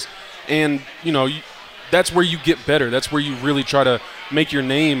players. And, that's where you get better. That's where you really try to make your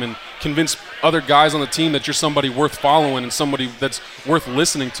name and convince other guys on the team that you're somebody worth following and somebody that's worth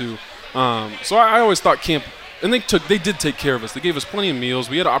listening to. So I always thought camp, and they did take care of us. They gave us plenty of meals.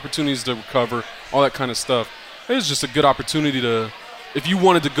 We had opportunities to recover, all that kind of stuff. It was just a good opportunity to, if you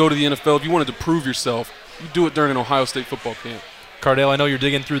wanted to go to the NFL, if you wanted to prove yourself, you do it during an Ohio State football camp. Cardale, I know you're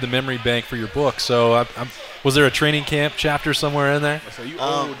digging through the memory bank for your book, so was there a training camp chapter somewhere in there?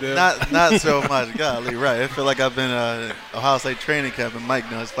 Not so much. Golly, right. I feel like I've been Ohio State training camp, and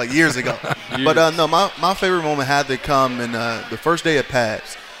Mike knows, like years ago. But no, my favorite moment had to come in the first day of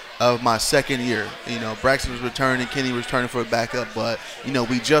pads of my second year. Braxton was returning, Kenny was returning for a backup, but,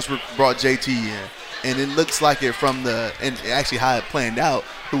 we just brought JT in. And it looks like it and actually how it planned out,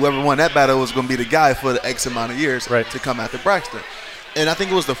 whoever won that battle was going to be the guy for the X amount of years to come after Braxton. And I think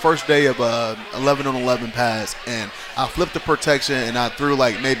it was the first day of 11-on-11 pass, and I flipped the protection, and I threw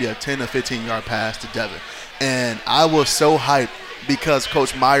like maybe a 10 or 15-yard pass to Devin. And I was so hyped because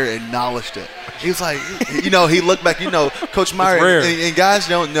Coach Meyer acknowledged it. He was like, he looked back, Coach Meyer, and guys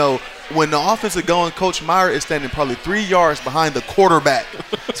don't know, when the offense is going, Coach Meyer is standing probably 3 yards behind the quarterback.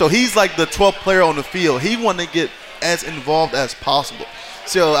 So he's like the 12th player on the field. He wanted to get as involved as possible.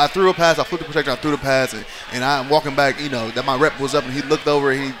 So I threw a pass, I flipped the protection, I threw the pass, and And I'm walking back, that my rep was up, and he looked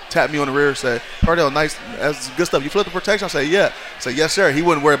over and he tapped me on the rear and said, Cardale, nice, that's good stuff. You flipped the protection? I said, yeah. I said, yes, sir. He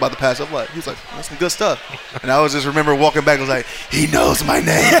wouldn't worry about the pass. He was like, that's some good stuff. And I was just remember walking back, I was like, he knows my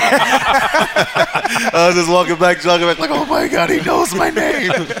name. I was just walking back, jogging back, like, oh my God, he knows my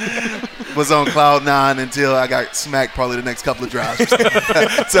name. Was on cloud 9 until I got smacked probably the next couple of drives.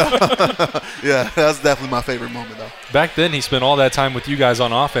 So, yeah, that's definitely my favorite moment, though. Back then, he spent all that time with you guys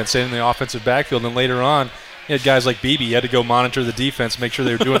on offense, staying in the offensive backfield, and later on, he had guys like Beebe. He had to go monitor the defense, make sure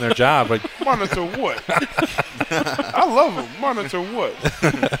they were doing their job. Like, monitor what? I love him. Monitor what?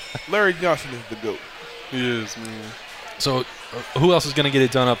 Larry Johnson is the GOAT. He is, man. So, who else is going to get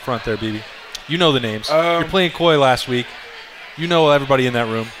it done up front there, Beebe? You know the names. You're playing Coy last week. You know everybody in that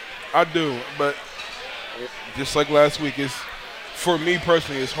room. I do, but just like last week, for me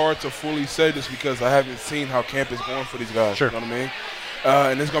personally, it's hard to fully say this because I haven't seen how camp is going for these guys. Sure. You know what I mean?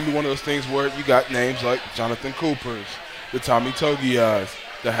 And it's going to be one of those things where you got names like Jonathan Coopers, the Tommy Togias,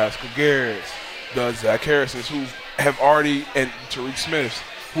 the Haskell Garretts, the Zach Harrisons, who have already, and Tariq Smiths,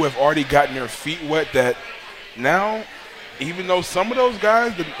 who have already gotten their feet wet that now, even though some of those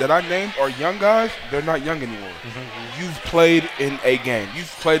guys that I named are young guys, they're not young anymore. Mm-hmm. You've played in a game.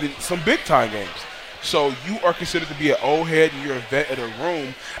 You've played in some big-time games. So you are considered to be an old head and you're a vet at a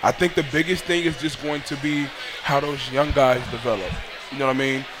room. I think the biggest thing is just going to be how those young guys develop. You know what I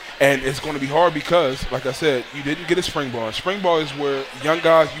mean? And it's going to be hard because, like I said, you didn't get a spring ball. And spring ball is where young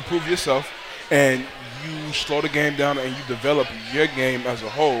guys, you prove yourself and you slow the game down and you develop your game as a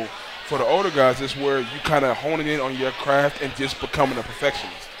whole. For the older guys, it's where you kind of honing in on your craft and just becoming a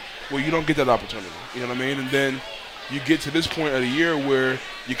perfectionist. Well, you don't get that opportunity. You know what I mean? And then you get to this point of the year where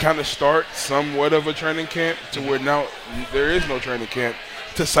you kind of start somewhat of a training camp to where now there is no training camp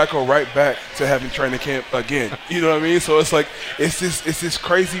to cycle right back to having training camp again. You know what I mean? So it's like it's this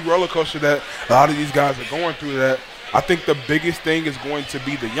crazy roller coaster that a lot of these guys are going through that I think the biggest thing is going to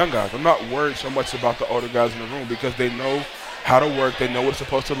be the young guys. I'm not worried so much about the older guys in the room because they know how to work, they know what it's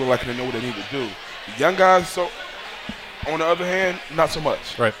supposed to look like, and they know what they need to do. The young guys, so on the other hand, not so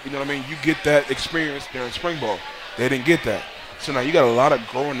much. Right. You know what I mean? You get that experience during spring ball. They didn't get that. So now you got a lot of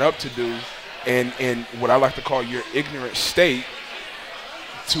growing up to do in what I like to call your ignorant state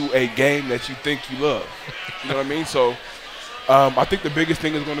to a game that you think you love. You know what I mean? So I think the biggest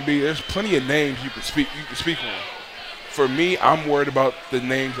thing is going to be there's plenty of names you can speak on. For me, I'm worried about the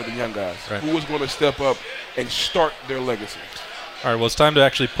names of the young guys. Right. Who is going to step up and start their legacy? All right, well, it's time to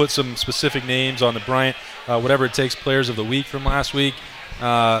actually put some specific names on the Bryant, whatever it takes, players of the week from last week.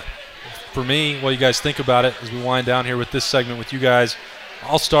 For me, what you guys think about it as we wind down here with this segment with you guys.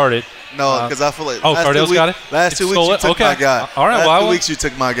 I'll start it. No, because I feel like Cardale's got it? Last 2 weeks you took my guy. All right, last 2 weeks you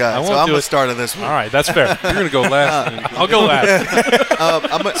took my guy. So I'm going to start on this one. All right, that's fair. You're going to go last. I'll go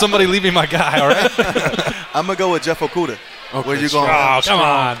last. Somebody leave me my guy, all right? I'm going to go with Jeff Okudah. Okay. Where you going? Oh, come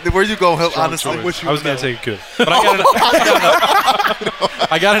on. Where you going? Honestly, I was going to take Okudah, but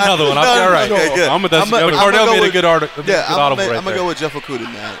I got another one. I'll be all right. Okay, good. I'm with that. Cardale made a good audible right I'm there. going to go with Jeff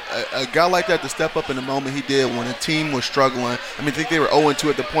Okudah, man. A guy like that to step up in the moment he did when a team was struggling. I think they were 0-2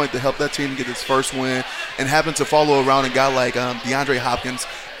 at the point to help that team get its first win and happen to follow around a guy like DeAndre Hopkins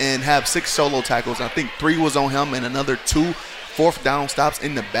and have 6 solo tackles. I think 3 was on him and another 2 fourth down stops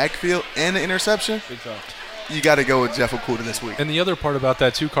in the backfield and an interception. You got to go with Jeff Okudah this week. And the other part about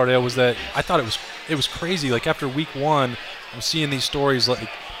that too, Cardale, was that I thought it was crazy. Like after week 1, I'm seeing these stories like,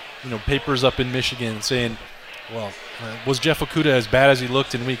 papers up in Michigan saying, well, was Jeff Okudah as bad as he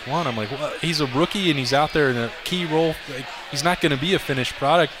looked in week 1? I'm like, well, he's a rookie and he's out there in a key role. Like, he's not going to be a finished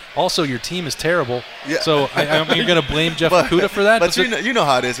product. Also, your team is terrible. Yeah. So I'm going to blame Jeff Okudah for that. But you know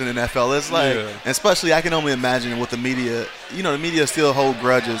how it is in the NFL. It's like, especially I can only imagine with the media. The media still hold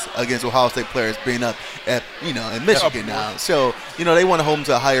grudges against Ohio State players being up at in Michigan now. So they want to hold them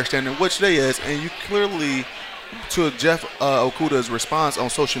to a higher standard, which they is, and you clearly. To Jeff Okudah's response on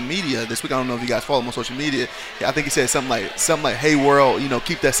social media this week, I don't know if you guys follow him on social media. I think he said something like, "Hey world,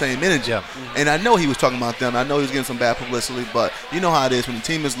 keep that same energy." Yeah. And I know he was talking about them. I know he was getting some bad publicity, but you know how it is when the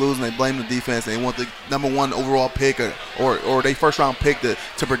team is losing. They blame the defense. They want the number 1 overall pick or they first round pick to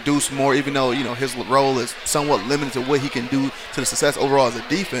produce more. Even though his role is somewhat limited to what he can do to the success overall as a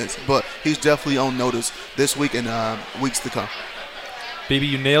defense, but he's definitely on notice this week and weeks to come. Baby,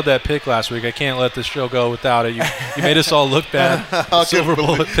 you nailed that pick last week. I can't let this show go without it. You made us all look bad. Silver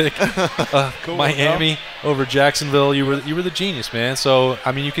bullet pick. Miami over Jacksonville. You were the genius, man. So,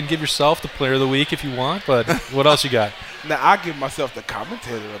 you can give yourself the player of the week if you want, but what else you got? Now, I give myself the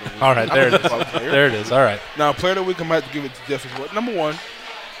commentator of the week. All right, there it is. There it is. All right. Now, player of the week, I might have to give it to Jeff as well. Number 1,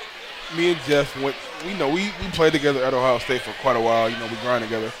 me and Jeff we played together at Ohio State for quite a while. We grind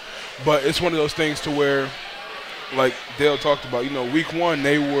together. But it's one of those things to where, like Dale talked about, week 1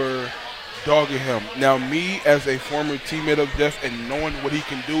 they were dogging him. Now, me as a former teammate of Jeff and knowing what he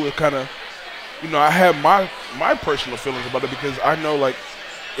can do, it kind of, I have my personal feelings about it because I know, like,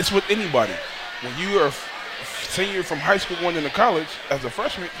 it's with anybody. When you are senior from high school going into college, as a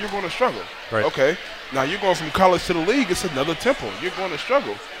freshman, you're going to struggle. Right. Okay. Now you're going from college to the league, it's another tempo. You're going to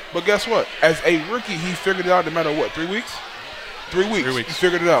struggle. But guess what? As a rookie, he figured it out no matter what, 3 weeks? 3 weeks. 3 weeks. He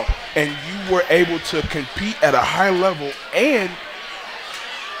figured it out. And you were able to compete at a high level and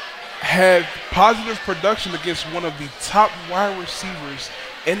have positive production against one of the top wide receivers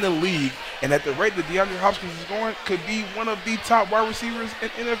in the league. And at the rate that DeAndre Hopkins is going, could be one of the top wide receivers in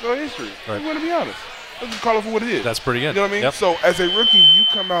NFL history. Right. I'm going to be honest. Let's just call it for what it is. That's pretty good. You know what I mean? Yep. So as a rookie, you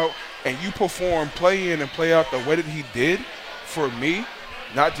come out and you perform, play in and play out the way that he did. For me,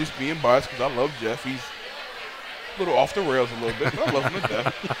 not just being biased because I love Jeff. He's a little off the rails a little bit, but I love him to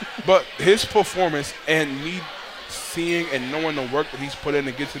death. But his performance and me seeing and knowing the work that he's put in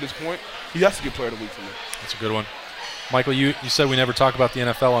to get to this point, he has to get player of the week for me. That's a good one. Michael, you said we never talk about the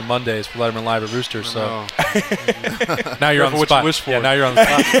NFL on Mondays for Letterman Live at Rooster, so now you're on the spot. Wish for. Yeah, now you're on the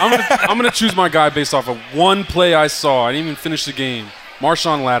spot. I'm gonna choose my guy based off of one play I saw. I didn't even finish the game.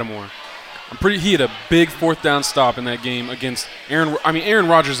 Marshawn Lattimore. He had a big 4th down stop in that game against Aaron. I mean, Aaron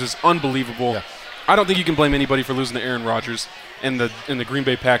Rodgers is unbelievable. Yeah. I don't think you can blame anybody for losing to Aaron Rodgers and the Green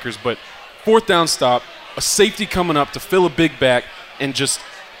Bay Packers, but 4th down stop, a safety coming up to fill a big back and just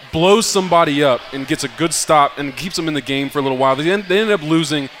blows somebody up and gets a good stop and keeps them in the game for a little while. They ended up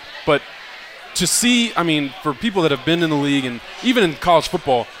losing, but to see, I mean, for people that have been in the league and even in college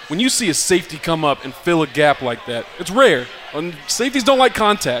football, when you see a safety come up and fill a gap like that, it's rare. And safeties don't like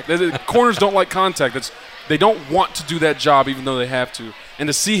contact. Corners don't like contact. They don't want to do that job even though they have to. And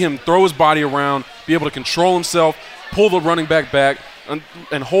to see him throw his body around, be able to control himself, pull the running back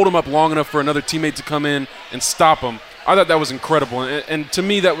and hold him up long enough for another teammate to come in and stop him, I thought that was incredible. And to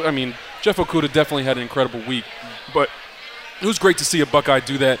me, Jeff Okudah definitely had an incredible week. But it was great to see a Buckeye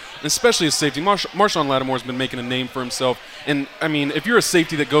do that, and especially a safety. Marshawn Lattimore has been making a name for himself. And, I mean, if you're a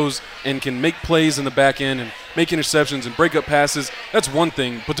safety that goes and can make plays in the back end and make interceptions and break up passes, that's one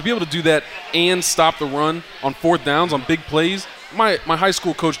thing. But to be able to do that and stop the run on 4th downs on big plays, my high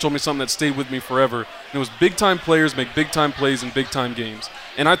school coach told me something that stayed with me forever. And it was big-time players make big-time plays in big-time games.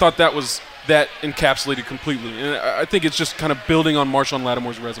 And I thought that encapsulated completely. And I think it's just kind of building on Marshawn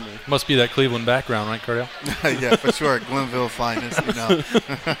Lattimore's resume. Must be that Cleveland background, right, Cardale? Yeah, for sure. Glenville finest,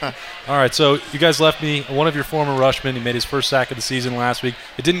 All right, so you guys left me one of your former rushmen. He made his first sack of the season last week.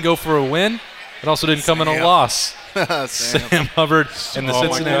 It didn't go for a win. It also didn't come in a loss. Sam Hubbard and the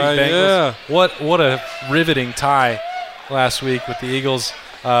Cincinnati Bengals. Yeah. What a riveting tie last week with the Eagles.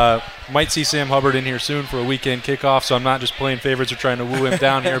 Might see Sam Hubbard in here soon for a weekend kickoff, so I'm not just playing favorites or trying to woo him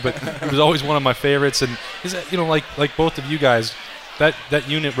down here, but he was always one of my favorites. And he's, like both of you guys, that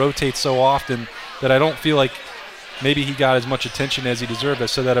unit rotates so often that I don't feel like maybe he got as much attention as he deserved. I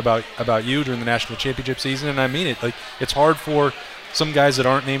said that about you during the national championship season, and I mean it. Like, it's hard for some guys that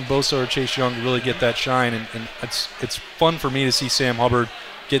aren't named Bosa or Chase Young to really get that shine, and it's fun for me to see Sam Hubbard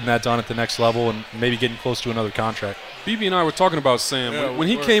getting that done at the next level and maybe getting close to another contract. BB and I were talking about Sam. Yeah, when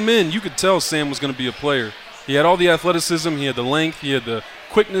he came in, you could tell Sam was going to be a player. He had all the athleticism, he had the length, he had the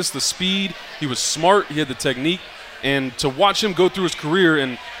quickness, the speed. He was smart, he had the technique. And to watch him go through his career,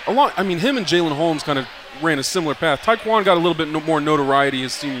 and him and Jalen Holmes kind of ran a similar path. Taekwon got a little bit more notoriety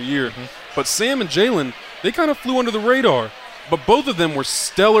his senior year. But Sam and Jalen, they kind of flew under the radar. But both of them were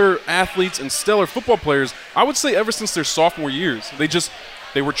stellar athletes and stellar football players, I would say, ever since their sophomore years.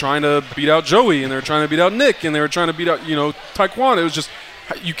 They were trying to beat out Joey, and they were trying to beat out Nick, and they were trying to beat out, Taekwon. It was just,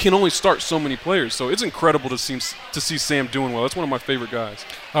 you can only start so many players. So it's incredible to see Sam doing well. That's one of my favorite guys.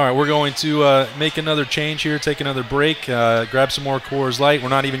 All right, we're going to make another change here, take another break, grab some more Coors Light. We're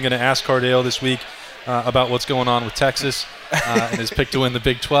not even going to ask Cardale this week about what's going on with Texas and his pick to win the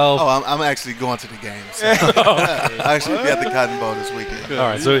Big 12. Oh, I'm actually going to the game. So. I actually be at the Cotton Bowl this weekend. All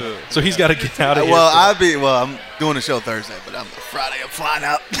right, so he's got to get out of here. Well, I'm doing the show Thursday, but Friday I'm flying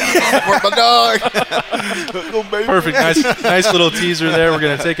out. Support my dog. Perfect. Nice little teaser there. We're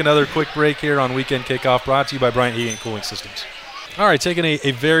going to take another quick break here on Weekend Kickoff, brought to you by Bryant Heating and Cooling Systems. All right, taking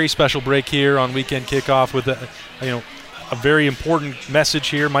a very special break here on Weekend Kickoff with a very important message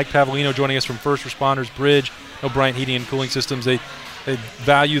here. Mike Pavolino joining us from First Responders Bridge. Bryant Heating and Cooling Systems, they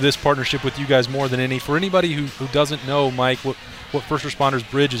value this partnership with you guys more than any. For anybody who doesn't know, Mike, what First Responders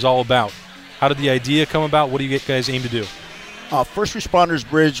Bridge is all about, how did the idea come about? What do you guys aim to do? First Responders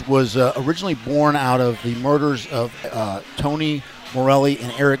Bridge was originally born out of the murders of Tony Morelli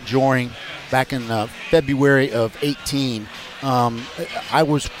and Eric Joring back in February of 18. I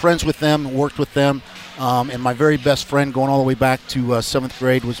was friends with them, worked with them. And my very best friend going all the way back to 7th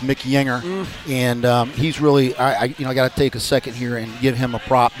grade was Mick Yenger. And he's really, I got to take a second here and give him a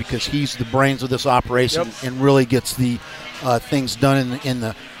prop because he's the brains of this operation and really gets the things done in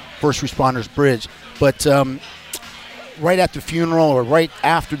the First Responders Bridge. But right at the funeral or right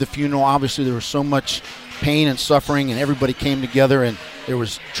after the funeral, obviously there was so much pain and suffering and everybody came together and there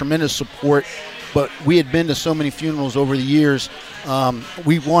was tremendous support. But we had been to so many funerals over the years,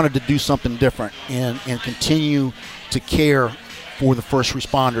 we wanted to do something different and continue to care for the first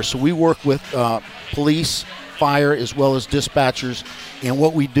responders. So we work with police, fire, as well as dispatchers. And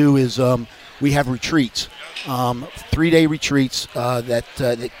what we do is we have retreats, 3-day retreats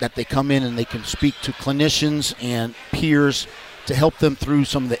that they come in and they can speak to clinicians and peers to help them through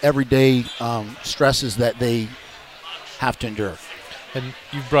some of the everyday stresses that they have to endure. And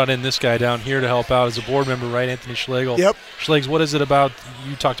you've brought in this guy down here to help out as a board member, right, Anthony Schlegel? Yep. Schlegs, what is it about?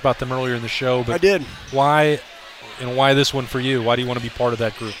 You talked about them earlier in the show, but I did. Why this one for you? Why do you want to be part of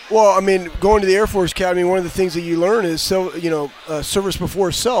that group? Well, I mean, going to the Air Force Academy, one of the things that you learn is service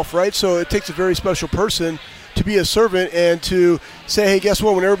before self, right? So it takes a very special person to be a servant and to say, hey, guess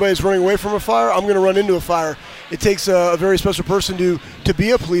what? When everybody's running away from a fire, I'm going to run into a fire. It takes a very special person to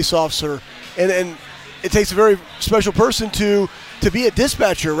be a police officer, and it takes a very special person to be a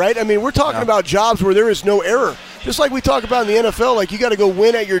dispatcher, right? I mean, we're talking about jobs where there is no error. Just like we talk about in the NFL, like you got to go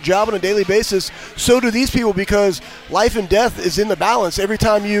win at your job on a daily basis. So do these people because life and death is in the balance. Every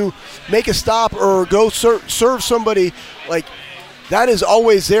time you make a stop or go serve somebody, like that is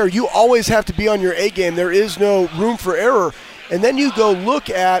always there. You always have to be on your A game. There is no room for error. And then you go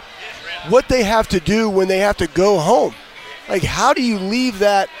look at what they have to do when they have to go home. Like, how do you leave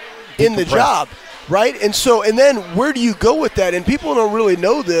that in the job? Right? And then where do you go with that? And people don't really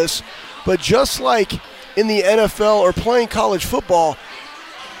know this, but just like in the NFL or playing college football,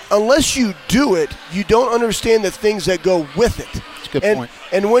 unless you do it, you don't understand the things that go with it. That's a good point.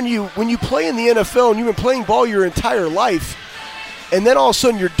 And when you play in the NFL and you've been playing ball your entire life, and then all of a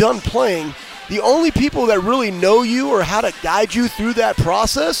sudden you're done playing, the only people that really know you or how to guide you through that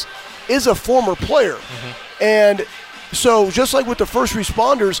process is a former player. Mm-hmm. And so just like with the first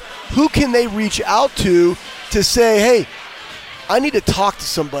responders, who can they reach out to say, hey, I need to talk to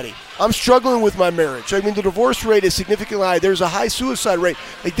somebody. I'm struggling with my marriage. I mean, the divorce rate is significantly high. There's a high suicide rate.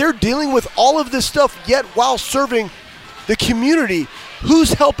 Like, they're dealing with all of this stuff, yet while serving the community,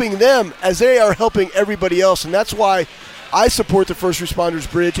 who's helping them as they are helping everybody else? And that's why I support the First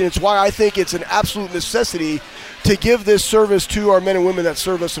Responders Bridge, and it's why I think it's an absolute necessity to give this service to our men and women that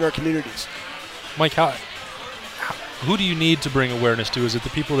serve us in our communities. Mike, who do you need to bring awareness to? Is it the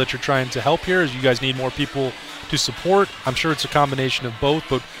people that you're trying to help here? Is you guys need more people to support? I'm sure it's a combination of both,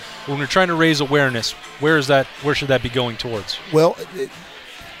 but when we're trying to raise awareness, where should that be going towards? Well, a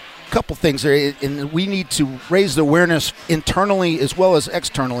couple things there, and we need to raise the awareness internally as well as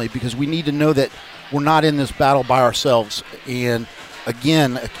externally because we need to know that we're not in this battle by ourselves. And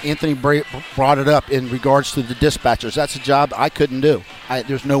again, Anthony brought it up in regards to the dispatchers. That's a job I couldn't do.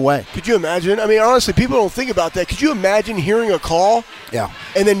 There's no way. Could you imagine? I mean, honestly, people don't think about that. Could you imagine hearing a call? Yeah.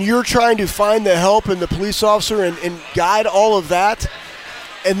 And then you're trying to find the help and the police officer and guide all of that.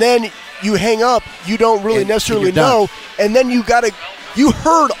 And then you hang up. You don't really necessarily know. And then you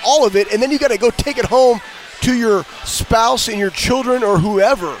heard all of it, and then you got to go take it home to your spouse and your children or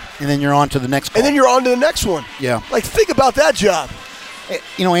whoever. And then you're on to the next call. And then you're on to the next one. Yeah. Like, think about that job.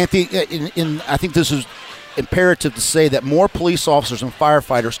 You know, Anthony, I think this is imperative to say that more police officers and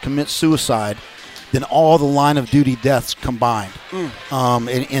firefighters commit suicide than all the line of duty deaths combined.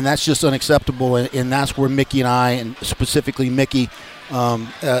 And that's just unacceptable. And that's where Mickey and I, and specifically Mickey,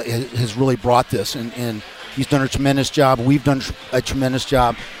 has really brought this. And he's done a tremendous job. We've done a tremendous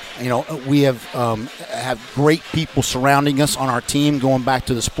job. You know, we have great people surrounding us on our team, going back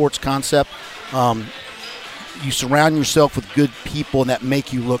to the sports concept. You surround yourself with good people that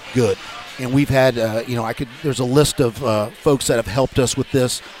make you look good. And we've had, there's a list of folks that have helped us with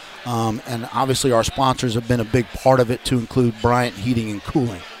this. And obviously our sponsors have been a big part of it, to include Bryant Heating and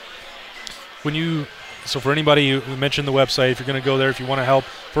Cooling. So for anybody who mentioned the website, if you're going to go there, if you want to help,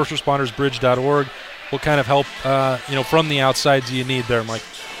 firstrespondersbridge.org, what kind of help, from the outside do you need there, Mike?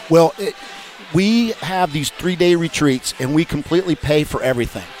 Well, we have these 3-day retreats, and we completely pay for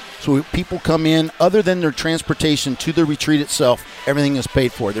everything. So people come in, other than their transportation to the retreat itself, everything is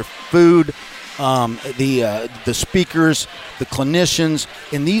paid for. Their food, the speakers, the clinicians,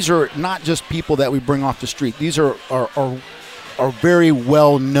 and these are not just people that we bring off the street. These are very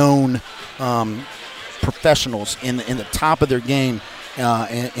well-known professionals in the top of their game,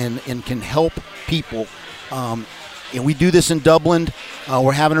 and can help people And we do this in Dublin.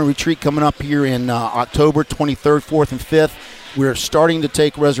 We're having a retreat coming up here in October 23rd, 4th, and 5th. We're starting to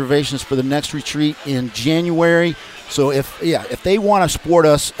take reservations for the next retreat in January. So if they want to support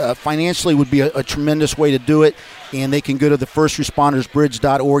us financially, would be a tremendous way to do it. And they can go to the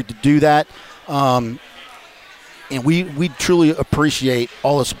firstrespondersbridge.org to do that. And we truly appreciate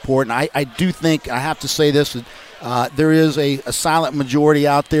all the support. And I do think, I have to say this, there is a silent majority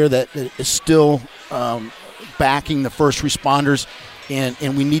out there that is still backing the first responders.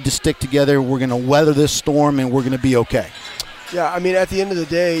 And we need to stick together. We're going to weather this storm, and we're going to be okay. Yeah, I mean, at the end of the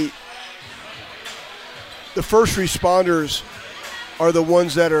day, the first responders are the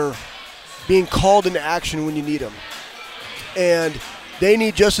ones that are being called into action when you need them. And they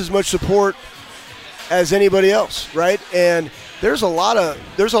need just as much support as anybody else, right? And there's a lot of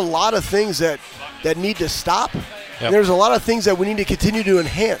things that need to stop. Yep. And there's a lot of things that we need to continue to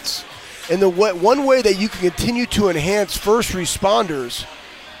enhance. And one way that you can continue to enhance first responders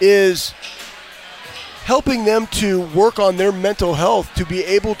is helping them to work on their mental health to be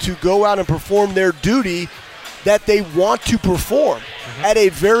able to go out and perform their duty that they want to perform at a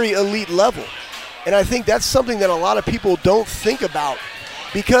very elite level. And I think that's something that a lot of people don't think about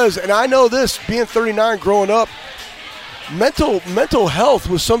because, and I know this, being 39 growing up, mental health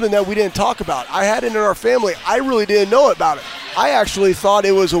was something that we didn't talk about. I had it in our family. I really didn't know about it. I actually thought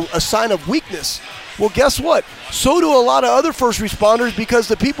it was a sign of weakness. Well, guess what? So do a lot of other first responders because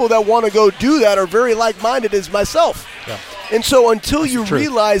the people that want to go do that are very like-minded as myself. Yeah. And so until you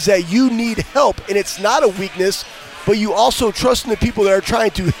realize that you need help, and it's not a weakness, but you also trust in the people that are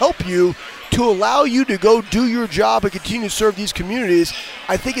trying to help you to allow you to go do your job and continue to serve these communities,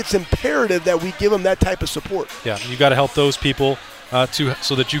 I think it's imperative that we give them that type of support. Yeah, you got to help those people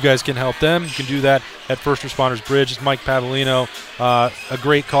so that you guys can help them. You can do that at First Responders Bridge. It's Mike Pavlino, a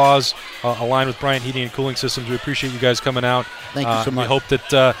great cause, aligned with Bryant Heating and Cooling Systems. We appreciate you guys coming out. Thank you so much. We hope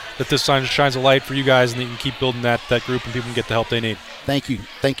that this sign shines a light for you guys and that you can keep building that group and people can get the help they need. Thank you.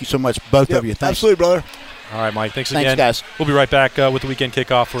 Thank you so much, both of you. Thanks. Absolutely, brother. All right, Mike. Thanks again. Thanks, guys. We'll be right back with the weekend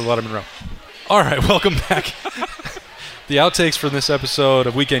kickoff for Letterman Row. All right, welcome back. The outtakes from this episode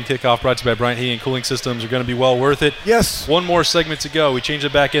of Weekend Kickoff brought to you by Bryant Heating and Cooling Systems are going to be well worth it. Yes. One more segment to go. We changed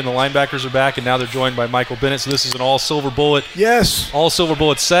it back in. The linebackers are back, and now they're joined by Michael Bennett. So this is an all-silver bullet. Yes. All-silver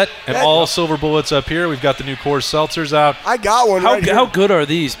bullet set and all-silver bullets up here. We've got the new Coors Seltzers out. I got one How good are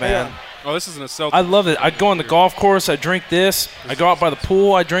these, man? Yeah. Oh, this isn't a seltzer. I love it. I go on the golf course. I drink this. I go out by the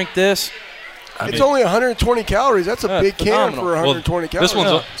pool. I drink this. It's only 120 calories. That's a big can for 120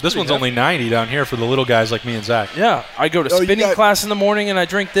 calories. This one's only 90 down here for the little guys like me and Zach. Yeah, I go to spinning class in the morning and I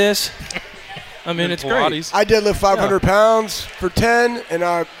drink this. I mean, it's great. I deadlift 500 pounds for 10, and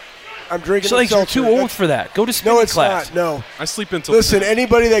I'm drinking. So you're too old for that. Go to spinning class. Not. No, I sleep until. Listen,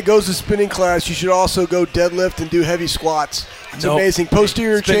 anybody that goes to spinning class, you should also go deadlift and do heavy squats. It's amazing.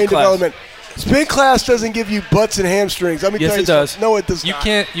 Posterior chain development. Spin class doesn't give you butts and hamstrings. Let me tell you. Yes, it does. No, it does not.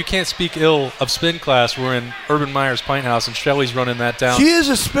 You can't speak ill of spin class. We're in Urban Meyer's Pint House, and Shelly's running that down. She is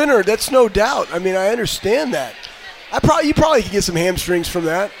a spinner. That's no doubt. I mean, I understand that. You probably could get some hamstrings from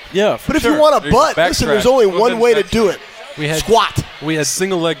that. Yeah, but if you want a butt, listen, there's only one way to do it. We had squat. We had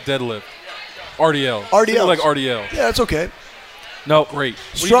single leg deadlift. RDL. Single leg RDL. Yeah, that's okay. No, great.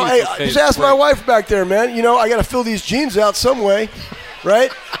 Strong, just ask my wife back there, man. You know, I got to fill these jeans out some way,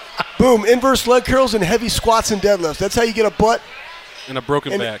 right? Boom, inverse leg curls and heavy squats and deadlifts. That's how you get a butt. And a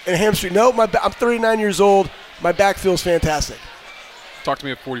broken back. And a hamstring. No, I'm 39 years old. My back feels fantastic. Talk to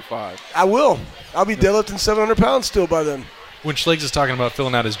me at 45. I will. I'll be deadlifting 700 pounds still by then. When Schlegs is talking about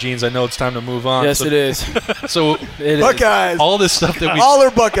filling out his jeans, I know it's time to move on. Yes, it is. So Buckeyes. All this stuff that all are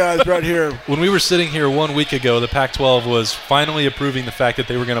Buckeyes right here. When we were sitting here 1 week ago, the Pac-12 was finally approving the fact that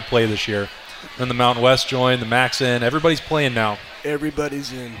they were going to play this year. Then the Mountain West joined, the MAC's in. Everybody's playing now.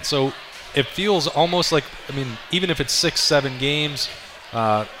 Everybody's in. So it feels almost like, I mean, even if it's 6-7 games,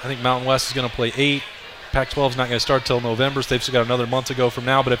 I think Mountain West is going to play 8. Pac-12 is not going to start till November, so they've still got another month to go from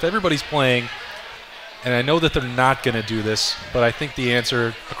now. But if everybody's playing, and I know that they're not going to do this, but I think the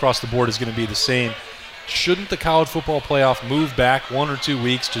answer across the board is going to be the same. Shouldn't the college football playoff move back 1 or 2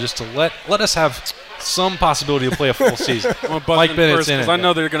 weeks to just to let us have some possibility to play a full season? Mike Bennett's in it. I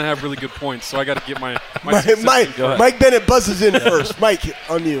know they're going to have really good points, so I got to get my Mike Bennett buzzes in first. Mike,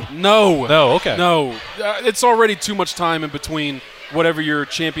 on you. No, okay. No, it's already too much time in between whatever your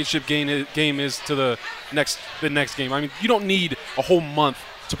championship game is to the next game. I mean, you don't need a whole month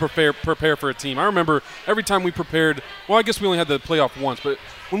to prepare for a team. I remember every time we prepared. Well, I guess we only had the playoff once, but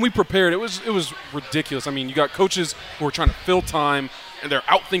when we prepared, it was ridiculous. I mean, you got coaches who are trying to fill time, and they're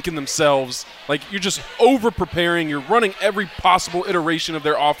outthinking themselves. Like, you're just over-preparing. You're running every possible iteration of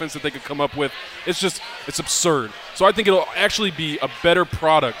their offense that they could come up with. It's absurd. So I think it'll actually be a better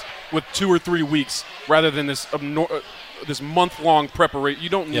product with 2 or 3 weeks rather than this month-long preparation. You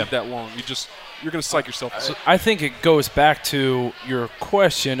don't need that long. You're going to psych yourself out. I think it goes back to your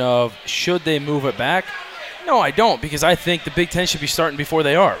question of should they move it back? No, I don't, because I think the Big Ten should be starting before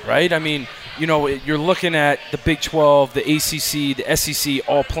they are, right? I mean, you're looking at the Big 12, the ACC, the SEC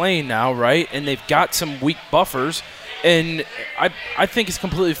all playing now, right? And they've got some weak buffers, and I think it's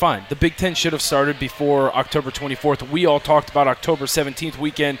completely fine. The Big Ten should have started before October 24th. We all talked about October 17th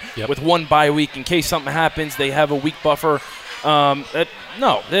weekend with one bye week in case something happens. They have a weak buffer.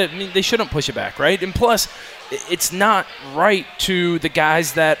 They shouldn't push it back, right? And plus, it's not right to the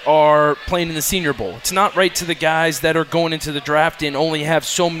guys that are playing in the Senior Bowl. It's not right to the guys that are going into the draft and only have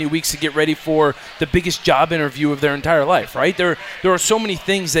so many weeks to get ready for the biggest job interview of their entire life, right? There are so many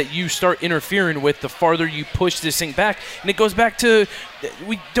things that you start interfering with the farther you push this thing back. And it goes back to,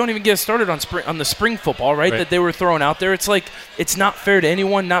 we don't even get started on the spring football, right, that they were throwing out there. It's like, it's not fair to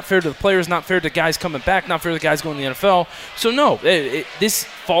anyone, not fair to the players, not fair to guys coming back, not fair to the guys going to the NFL. So, no, this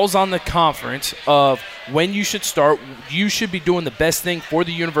falls on the conference of when you should start. You should be doing the best thing for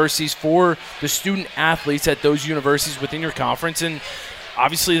the universities, for the student athletes at those universities within your conference. And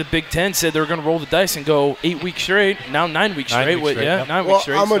obviously the Big Ten said they're going to roll the dice and go 8 weeks straight, now 9 weeks straight. 9 weeks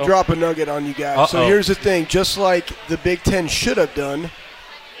straight. I'm going to drop a nugget on you guys. So here's the thing. Just like the Big Ten should have done,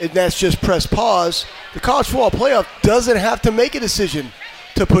 and that's just press pause, the college football playoff doesn't have to make a decision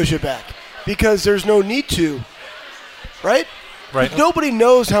to push it back because there's no need to, right? Right. Nobody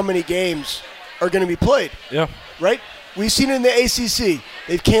knows how many games are going to be played. Yeah. Right? We've seen it in the ACC.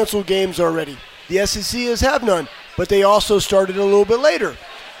 They've canceled games already. The SEC have none, but they also started a little bit later.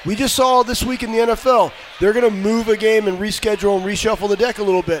 We just saw this week in the NFL, they're going to move a game and reschedule and reshuffle the deck a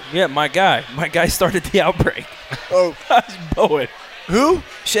little bit. Yeah, my guy started the outbreak. Oh. Bowen. Who?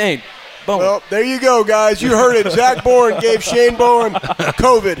 Shane Bowen. Well, there you go, guys. You heard it. Zach Bowen gave Shane Bowen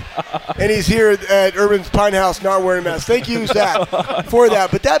COVID, and he's here at Urban's Pine House not wearing a mask. Thank you, Zach, for that.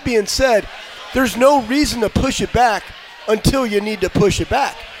 But that being said, there's no reason to push it back until you need to push it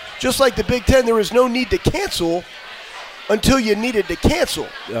back. Just like the Big Ten, there was no need to cancel until you needed to cancel.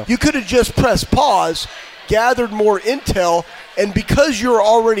 Yeah. You could have just pressed pause, gathered more intel, and because you're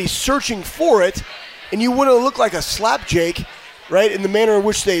already searching for it, and you wouldn't look like a slapjake, right, in the manner in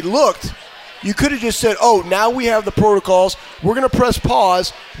which they looked, you could have just said, oh, now we have the protocols. We're going to press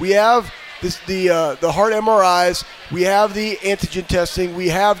pause. We have the heart MRIs. We have the antigen testing. We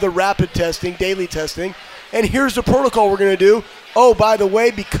have the rapid testing, daily testing. And here's the protocol we're going to do. Oh, by the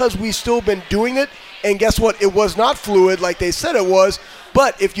way, because we've still been doing it, and guess what? It was not fluid like they said it was,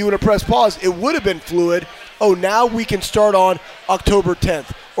 but if you would have pressed pause, it would have been fluid. Oh, now we can start on October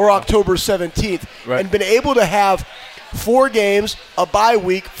 10th or October 17th and been able to have 4 games, a bye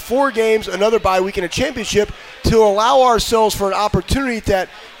week, 4 games, another bye week, and a championship to allow ourselves for an opportunity that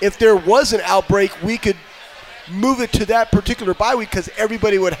if there was an outbreak, we could move it to that particular bye week because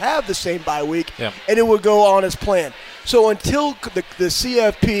everybody would have the same bye week, and it would go on as planned. So until the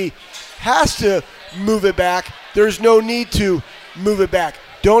CFP has to move it back, there's no need to move it back.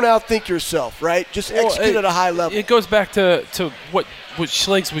 Don't outthink yourself, right? Just execute at a high level. It goes back to what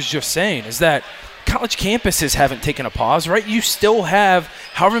Schlegs was just saying, is that college campuses haven't taken a pause, right? You still have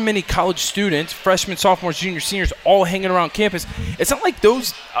however many college students, freshmen, sophomores, juniors, seniors, all hanging around campus. It's not like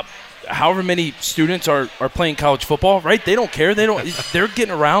those however many students are playing college football, right? They don't care. They're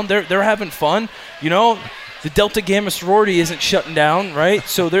getting around. They're having fun. You know, the Delta Gamma sorority isn't shutting down, right?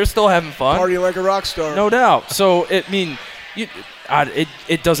 So they're still having fun. Partying like a rock star. No doubt. So, it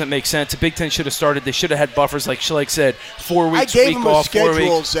doesn't make sense. The Big Ten should have started. They should have had buffers, like Schleich said, 4 weeks, I gave week them off, a schedule,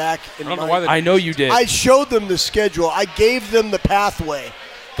 4 weeks. Zach. I know you did. I showed them the schedule. I gave them the pathway.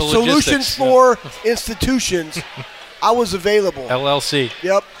 The Solutions for institutions. I was available. LLC.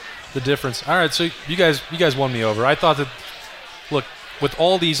 Yep. The difference. All right, so you guys won me over. I thought that, look, with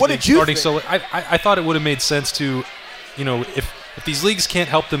all these what leagues did you starting, think? so I thought it would have made sense to, if these leagues can't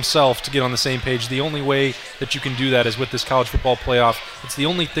help themselves to get on the same page, the only way that you can do that is with this college football playoff. It's the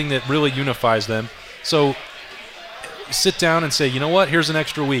only thing that really unifies them. So sit down and say, you know what, here's an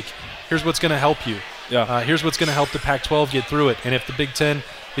extra week. Here's what's going to help you. Yeah. Here's what's going to help the Pac-12 get through it. And if the Big Ten,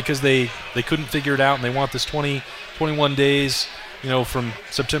 because they couldn't figure it out and they want this 21 days, from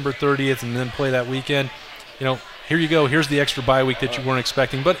September 30th and then play that weekend, here you go. Here's the extra bye week that you weren't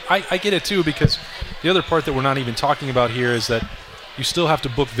expecting. But I get it, too, because the other part that we're not even talking about here is that you still have to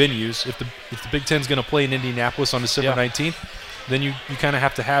book venues. If the Big Ten's going to play in Indianapolis on December 19th, then you kind of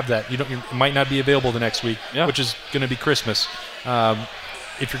have to have that. It might not be available the next week, which is going to be Christmas.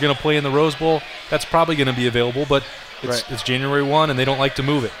 If you're going to play in the Rose Bowl, that's probably going to be available, but it's January 1, and they don't like to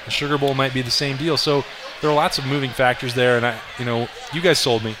move it. The Sugar Bowl might be the same deal. So there are lots of moving factors there, and you guys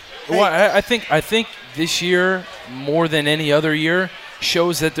sold me. Well, I think this year, more than any other year,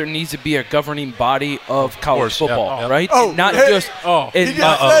 shows that there needs to be a governing body of college football, right? And not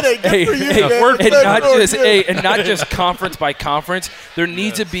just conference by conference. There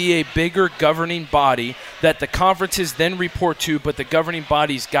needs to be a bigger governing body that the conferences then report to, but the governing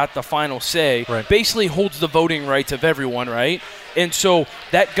body's got the final say. Right. Basically holds the voting rights of everyone, right? And so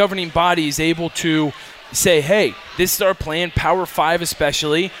that governing body is able to say, hey, this is our plan, Power 5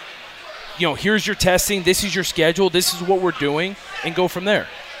 especially. Here's your testing, this is your schedule, this is what we're doing, and go from there.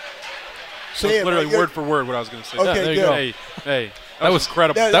 So it's literally word for word what I was going to say. Okay, there you go. Hey, that was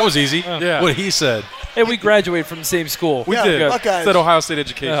incredible. That was easy. What he said. Hey, we graduated from the same school. We did. Buckeyes. Said Ohio State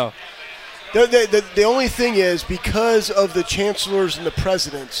education. The only thing is, because of the chancellors and the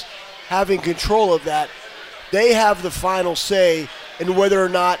presidents having control of that, they have the final say in whether or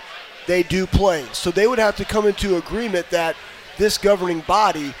not they do play. So they would have to come into agreement that this governing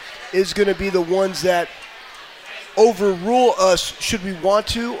body is going to be the ones that overrule us should we want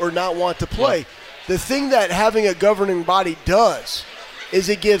to or not want to play. Yeah. The thing that having a governing body does is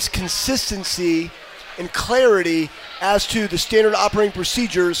it gives consistency and clarity as to the standard operating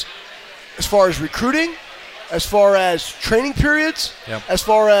procedures as far as recruiting, as far as training periods, as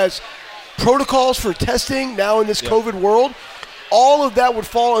far as protocols for testing now in this COVID world. All of that would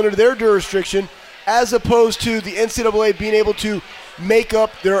fall under their jurisdiction, as opposed to the NCAA being able to make up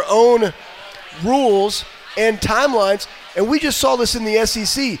their own rules and timelines. And we just saw this in the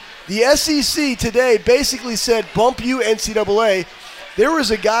SEC. The SEC today basically said, bump you, NCAA. There was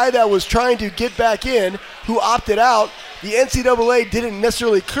a guy that was trying to get back in who opted out. The NCAA didn't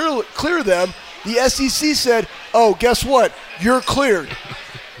necessarily clear them. The SEC said, oh, guess what? You're cleared.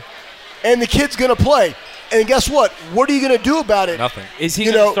 And the kid's going to play. And guess what? What are you going to do about it? Nothing. Is he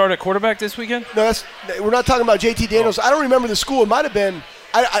going to start at quarterback this weekend? No, we're not talking about JT Daniels. I don't remember the school. It might have been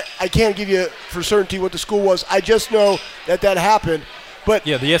I can't give you for certainty what the school was. I just know that happened. But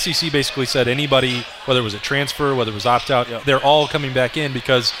the SEC basically said anybody, whether it was a transfer, whether it was opt-out, they're all coming back in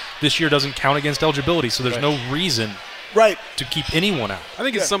because this year doesn't count against eligibility, so there's no reason to keep anyone out. I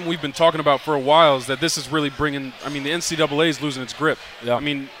think it's something we've been talking about for a while, is that this is really bringing – I mean, the NCAA is losing its grip. Yeah. I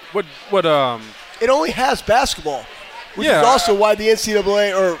mean, what it only has basketball, which is also why the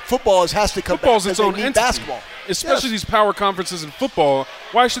NCAA or football has to come back. Football's its own entity. Basketball. Especially these power conferences in football.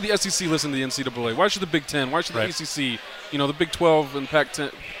 Why should the SEC listen to the NCAA? Why should the Big Ten? Why should the ACC? The Big 12 and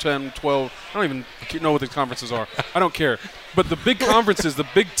Pac-10, 12. I don't even know what the conferences are. I don't care. But the big conferences, the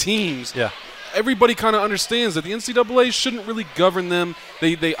big teams, everybody kind of understands that the NCAA shouldn't really govern them.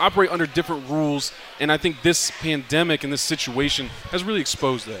 They operate under different rules, and I think this pandemic and this situation has really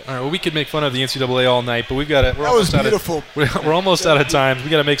exposed that. All right, well, we could make fun of the NCAA all night, but we've got to. That was beautiful. We're almost out of time. We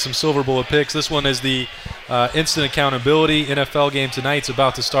got to make some silver bullet picks. This one is the instant accountability NFL game tonight. It's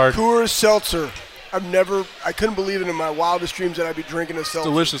about to start. Coors Seltzer. I couldn't believe it in my wildest dreams that I'd be drinking a seltzer. It's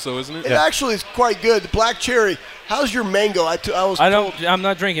delicious, though, isn't it? It actually is quite good. The black cherry. How's your mango? I'm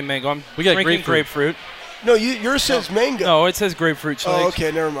not drinking mango. I'm drinking grapefruit. No, yours says mango. No, it says grapefruit. Schlegs. Oh,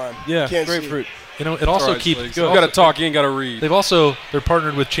 okay, never mind. Yeah, Can't grapefruit. It also keeps. You got to talk. You ain't got to read. They're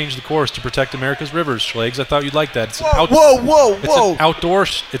partnered with Change the Course to protect America's rivers. Schlegs, I thought you'd like that. It's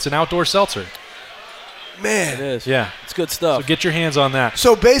It's an outdoor seltzer. Man. It is. Yeah. It's good stuff. So get your hands on that.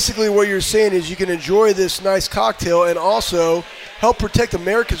 So basically what you're saying is you can enjoy this nice cocktail and also help protect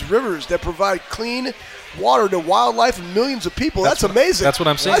America's rivers that provide clean water to wildlife and millions of people. That's amazing. That's what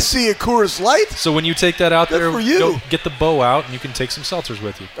I'm saying. I see a Coors Light. So when you take that out there, for you. Go get the bow out and you can take some seltzers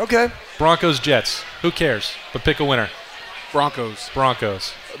with you. Okay. Broncos, Jets. Who cares? But pick a winner. Broncos.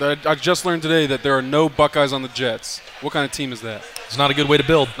 I just learned today that there are no Buckeyes on the Jets. What kind of team is that? It's not a good way to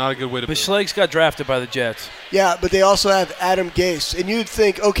build. Not a good way to build. But Schlegs got drafted by the Jets. Yeah, but they also have Adam Gase. And you'd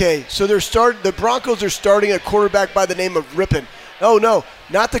think, okay, so the Broncos are starting a quarterback by the name of Rippon. Oh, no,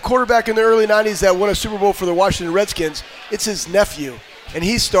 not the quarterback in the early 90s that won a Super Bowl for the Washington Redskins. It's his nephew, and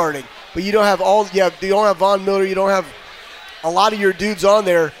he's starting. But you don't have you don't have Von Miller. You don't have a lot of your dudes on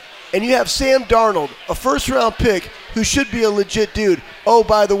there. And you have Sam Darnold, a first-round pick who should be a legit dude. Oh,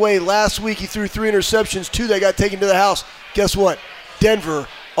 by the way, last week he threw 3 interceptions, 2 that got taken to the house. Guess what? Denver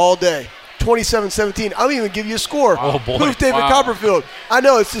all day. 27-17. I'll even give you a score. Oh, boy. Proof David Copperfield. I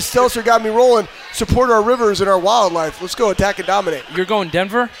know, it's the seltzer got me rolling. Support our rivers and our wildlife. Let's go attack and dominate. You're going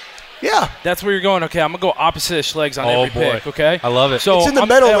Denver? Yeah. That's where you're going. Okay, I'm going to go opposite of Schlegels on every pick, okay? I love it. So it's in the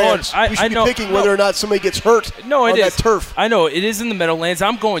Meadowlands. I We should know, be picking whether or not somebody gets hurt on that turf. I know. It is in the Meadowlands.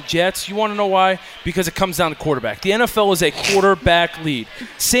 I'm going Jets. You want to know why? Because it comes down to quarterback. The NFL is a quarterback lead.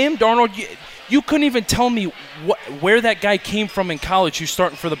 Sam Darnold, you couldn't even tell me where that guy came from in college who's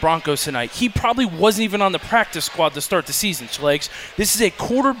starting for the Broncos tonight. He probably wasn't even on the practice squad to start the season, Schlegels. This is a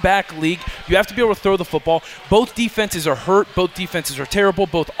quarterback league. You have to be able to throw the football. Both defenses are hurt. Both defenses are terrible.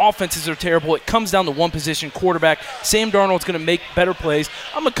 Both offenses are terrible. It comes down to one position, quarterback. Sam Darnold's going to make better plays.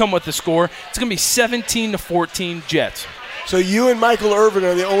 I'm going to come with the score. It's going to be 17-14 Jets. So you and Michael Irvin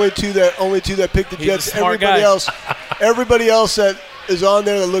are the only two that picked the Jets. He's a smart guy. Everybody else that is on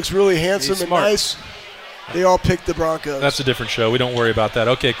there that looks really handsome and nice, they all picked the Broncos. That's a different show. We don't worry about that.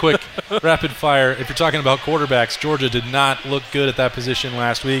 Okay, quick, rapid fire. If you're talking about quarterbacks, Georgia did not look good at that position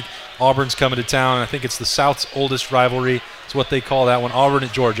last week. Auburn's coming to town, and I think it's the South's oldest rivalry. It's what they call that one. Auburn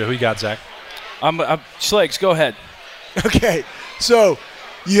at Georgia. Who you got, Zach? Schlegels, go ahead. Okay, so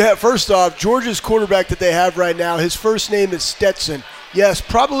you have, first off, Georgia's quarterback that they have right now, his first name is Stetson. Yes,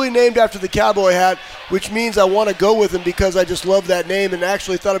 probably named after the cowboy hat, which means I want to go with him because I just love that name and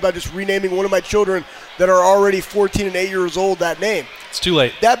actually thought about just renaming one of my children that are already 14 and 8 years old that name. It's too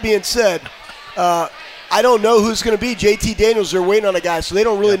late. That being said, I don't know who's going to be. JT Daniels, they're waiting on a guy, so they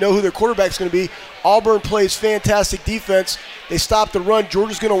don't really know who their quarterback's going to be. Auburn plays fantastic defense. They stop the run.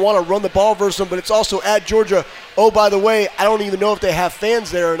 Georgia's going to want to run the ball versus them, but it's also at Georgia. Oh, by the way, I don't even know if they have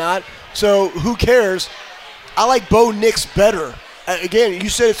fans there or not, so who cares? I like Bo Nix better. Again, you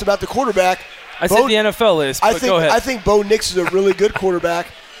said it's about the quarterback. I said the NFL is, but go ahead. I think Bo Nix is a really good quarterback,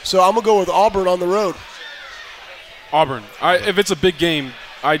 so I'm going to go with Auburn on the road. Auburn. If it's a big game,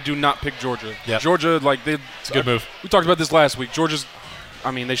 I do not pick Georgia. Yep. Georgia, it's a good move. We talked about this last week. Georgia's,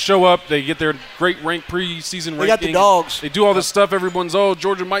 they show up, they get their great ranked preseason ranking. They got the dogs. They do all this stuff. Everyone's,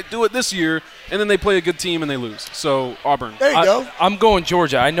 Georgia might do it this year, and then they play a good team and they lose. So, Auburn. There you go. I'm going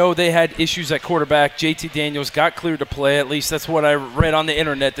Georgia. I know they had issues at quarterback. JT Daniels got cleared to play. At least that's what I read on the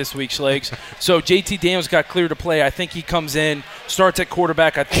internet this week, Schlegels. So, JT Daniels got cleared to play. I think he comes in, starts at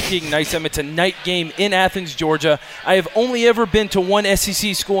quarterback. I think he ignites them. It's a night game in Athens, Georgia. I have only ever been to one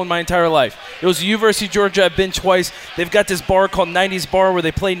SEC school in my entire life. It was the University of Georgia. I've been twice. They've got this bar called 90s Bar where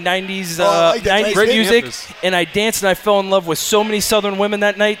they play 90s great music, and I danced and I fell in love with so many Southern women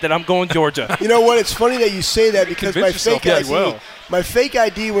that night that I'm going Georgia. You know what? It's funny that you say that because my fake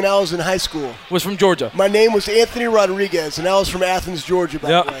ID when I was in high school was from Georgia. My name was Anthony Rodriguez, and I was from Athens, Georgia, by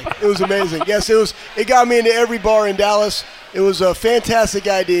the way. It was amazing. Yes, it got me into every bar in Dallas. It was a fantastic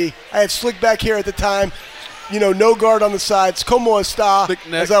ID. I had slick back hair at the time, no guard on the sides, como esta,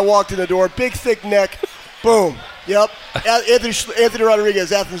 as I walked in the door, big thick neck, boom. Yep. Anthony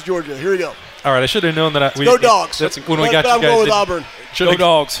Rodriguez, Athens, Georgia. Here we go. All right, I should have known that. Go Dogs. When we got you guys. I'm going with Auburn. Go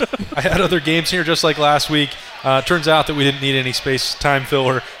Dogs. I had other games here just like last week. Turns out that we didn't need any time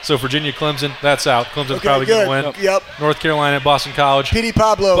filler. So Virginia, Clemson, that's out. Clemson's probably going to win. Yep. North Carolina, Boston College. Petey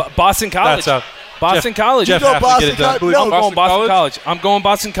Pablo. Boston College. That's out. Boston College. Jeff have to get it done. No, I'm going Boston College. I'm going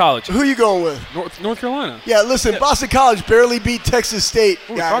Boston College. Who are you going with? North Carolina. Yeah, listen, Boston College barely beat Texas State.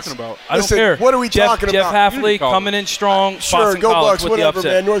 What are we talking about? I don't care. What are we talking about? Jeff Hafley coming in strong. Sure, Boston go College Bucks, with whatever, the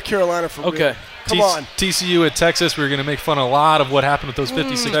upset. man. North Carolina for okay. real. Come on. TCU at Texas. We were going to make fun of a lot of what happened with those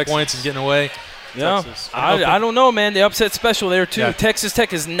 56 points and getting away. Yeah, I don't know, man. The upset special there, too. Yeah. Texas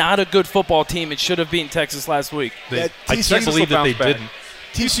Tech is not a good football team. It should have beaten Texas last week. I can't believe that they didn't.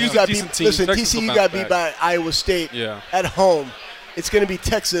 TCU got beat. Listen, TCU got beat by Iowa State at home. It's going to be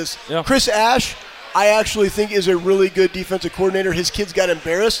Texas. Yeah. Chris Ash, I actually think is a really good defensive coordinator. His kids got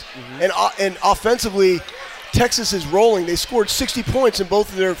embarrassed, and offensively, Texas is rolling. They scored 60 points in both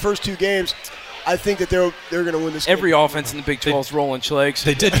of their first two games. I think that they're going to win this game. Every offense in the Big 12 is rolling, Schlegels.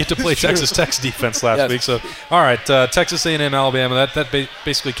 They did get to play Texas Tech's defense last week. So, all right, Texas A&M, Alabama, that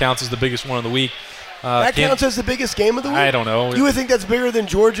basically counts as the biggest one of the week. That counts as the biggest game of the week? I don't know. You would think that's bigger than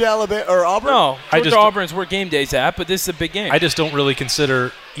Georgia, Alabama, or Auburn? No, Auburn's where game day's at, but this is a big game. I just don't really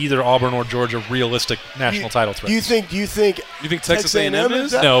consider either Auburn or Georgia realistic national title threats. Do you think Texas A&M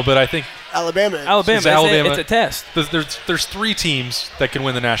is? No, but I think Alabama. It's a test. There's three teams that can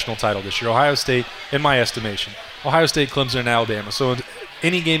win the national title this year. Ohio State, in my estimation. Ohio State, Clemson, and Alabama. So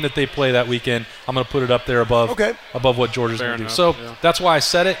any game that they play that weekend, I'm going to put it up there above what Georgia's going to do. So that's why I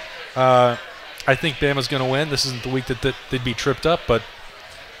said it. I think Bama's going to win. This isn't the week that they'd be tripped up, but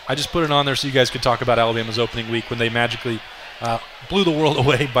I just put it on there so you guys could talk about Alabama's opening week when they magically blew the world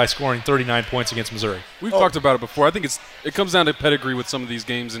away by scoring 39 points against Missouri. We've talked about it before. I think it comes down to pedigree with some of these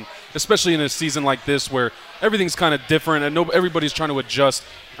games, and especially in a season like this where everything's kind of different and everybody's trying to adjust.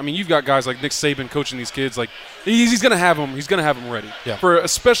 I mean, you've got guys like Nick Saban coaching these kids. Like he's going to have them. He's going to have them ready. Yeah.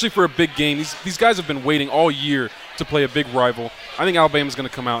 Especially for a big game. These guys have been waiting all year to play a big rival. I think Alabama's going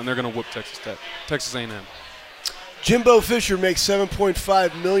to come out and they're going to whoop Texas A&M. Jimbo Fisher makes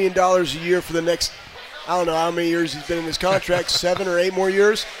 $7.5 million a year for the next, I don't know how many years he's been in this contract, 7 or 8 more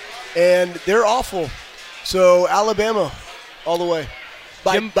years, and they're awful. So Alabama, all the way.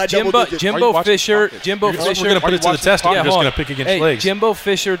 Jimbo Fisher. We're going to put it to the test. I'm just going to pick against legs. Jimbo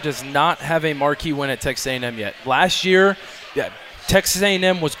Fisher does not have a marquee win at Texas A&M yet. Last year, Texas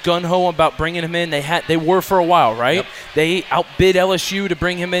A&M was gun-ho about bringing him in. They were for a while, right? Yep. They outbid LSU to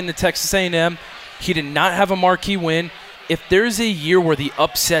bring him into Texas A&M. He did not have a marquee win. If there's a year where the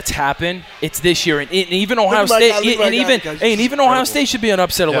upsets happen, it's this year. And even Ohio State, even Ohio State should be an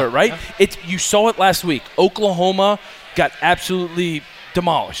upset alert, right? Yeah. You saw it last week. Oklahoma got absolutely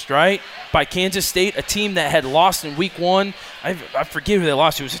demolished, right, by Kansas State, a team that had lost in week 1. I forget who they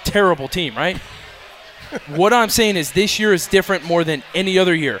lost to. It was a terrible team, right? What I'm saying is this year is different more than any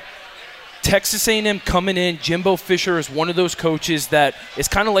other year. Texas A&M coming in, Jimbo Fisher is one of those coaches that is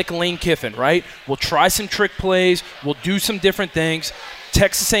kind of like Lane Kiffin, right? We'll try some trick plays. We'll do some different things.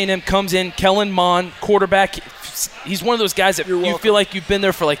 Texas A&M comes in, Kellen Mond, quarterback. He's one of those guys that you feel like you've been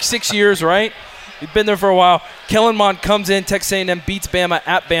there for like 6 years, right? You've been there for a while. Kellen Mond comes in, Texas A&M beats Bama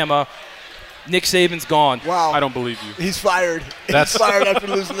at Bama. Nick Saban's gone. Wow. I don't believe you. He's fired. He's fired after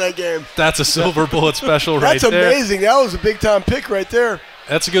losing that game. That's a silver bullet special right there. That's amazing. That was a big-time pick right there.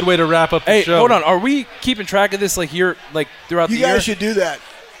 That's a good way to wrap up the show. Hey, hold on. Are we keeping track of this throughout the year? You guys should do that.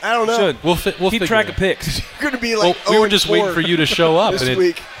 I don't know. We'll keep track of picks. You're going to be like we were just waiting for you to show up this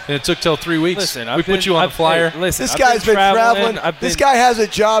week. And it took till 3 weeks. Listen, we put you on the flyer. This guy's been traveling. This guy has a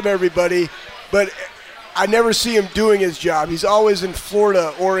job, everybody, but I never see him doing his job. He's always in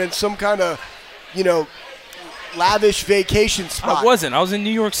Florida or in some kind of, lavish vacation spot. I wasn't. I was in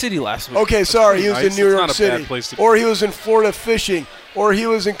New York City last week. Okay, sorry. He was in New York City. Or he was in Florida fishing. Or he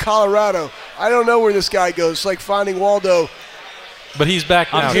was in Colorado. I don't know where this guy goes. It's like Finding Waldo. But he's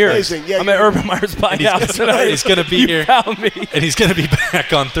back now. I'm here. I'm at Urban Meyer's Pine House tonight. He's going to be here. Found me. And he's going to be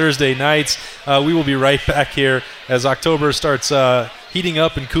back on Thursday nights. We will be right back here as October starts heating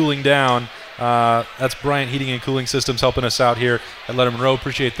up and cooling down. That's Bryant Heating and Cooling Systems helping us out here at Letterman Row.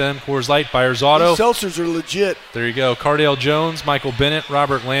 Appreciate them. Coors Light, Byers Auto. These seltzers are legit. There you go. Cardale Jones, Michael Bennett,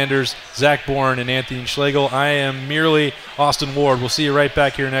 Robert Landers, Zach Bourne, and Anthony Schlegel. I am merely Austin Ward. We'll see you right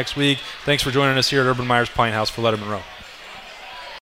back here next week. Thanks for joining us here at Urban Meyer's Pine House for Letterman Row.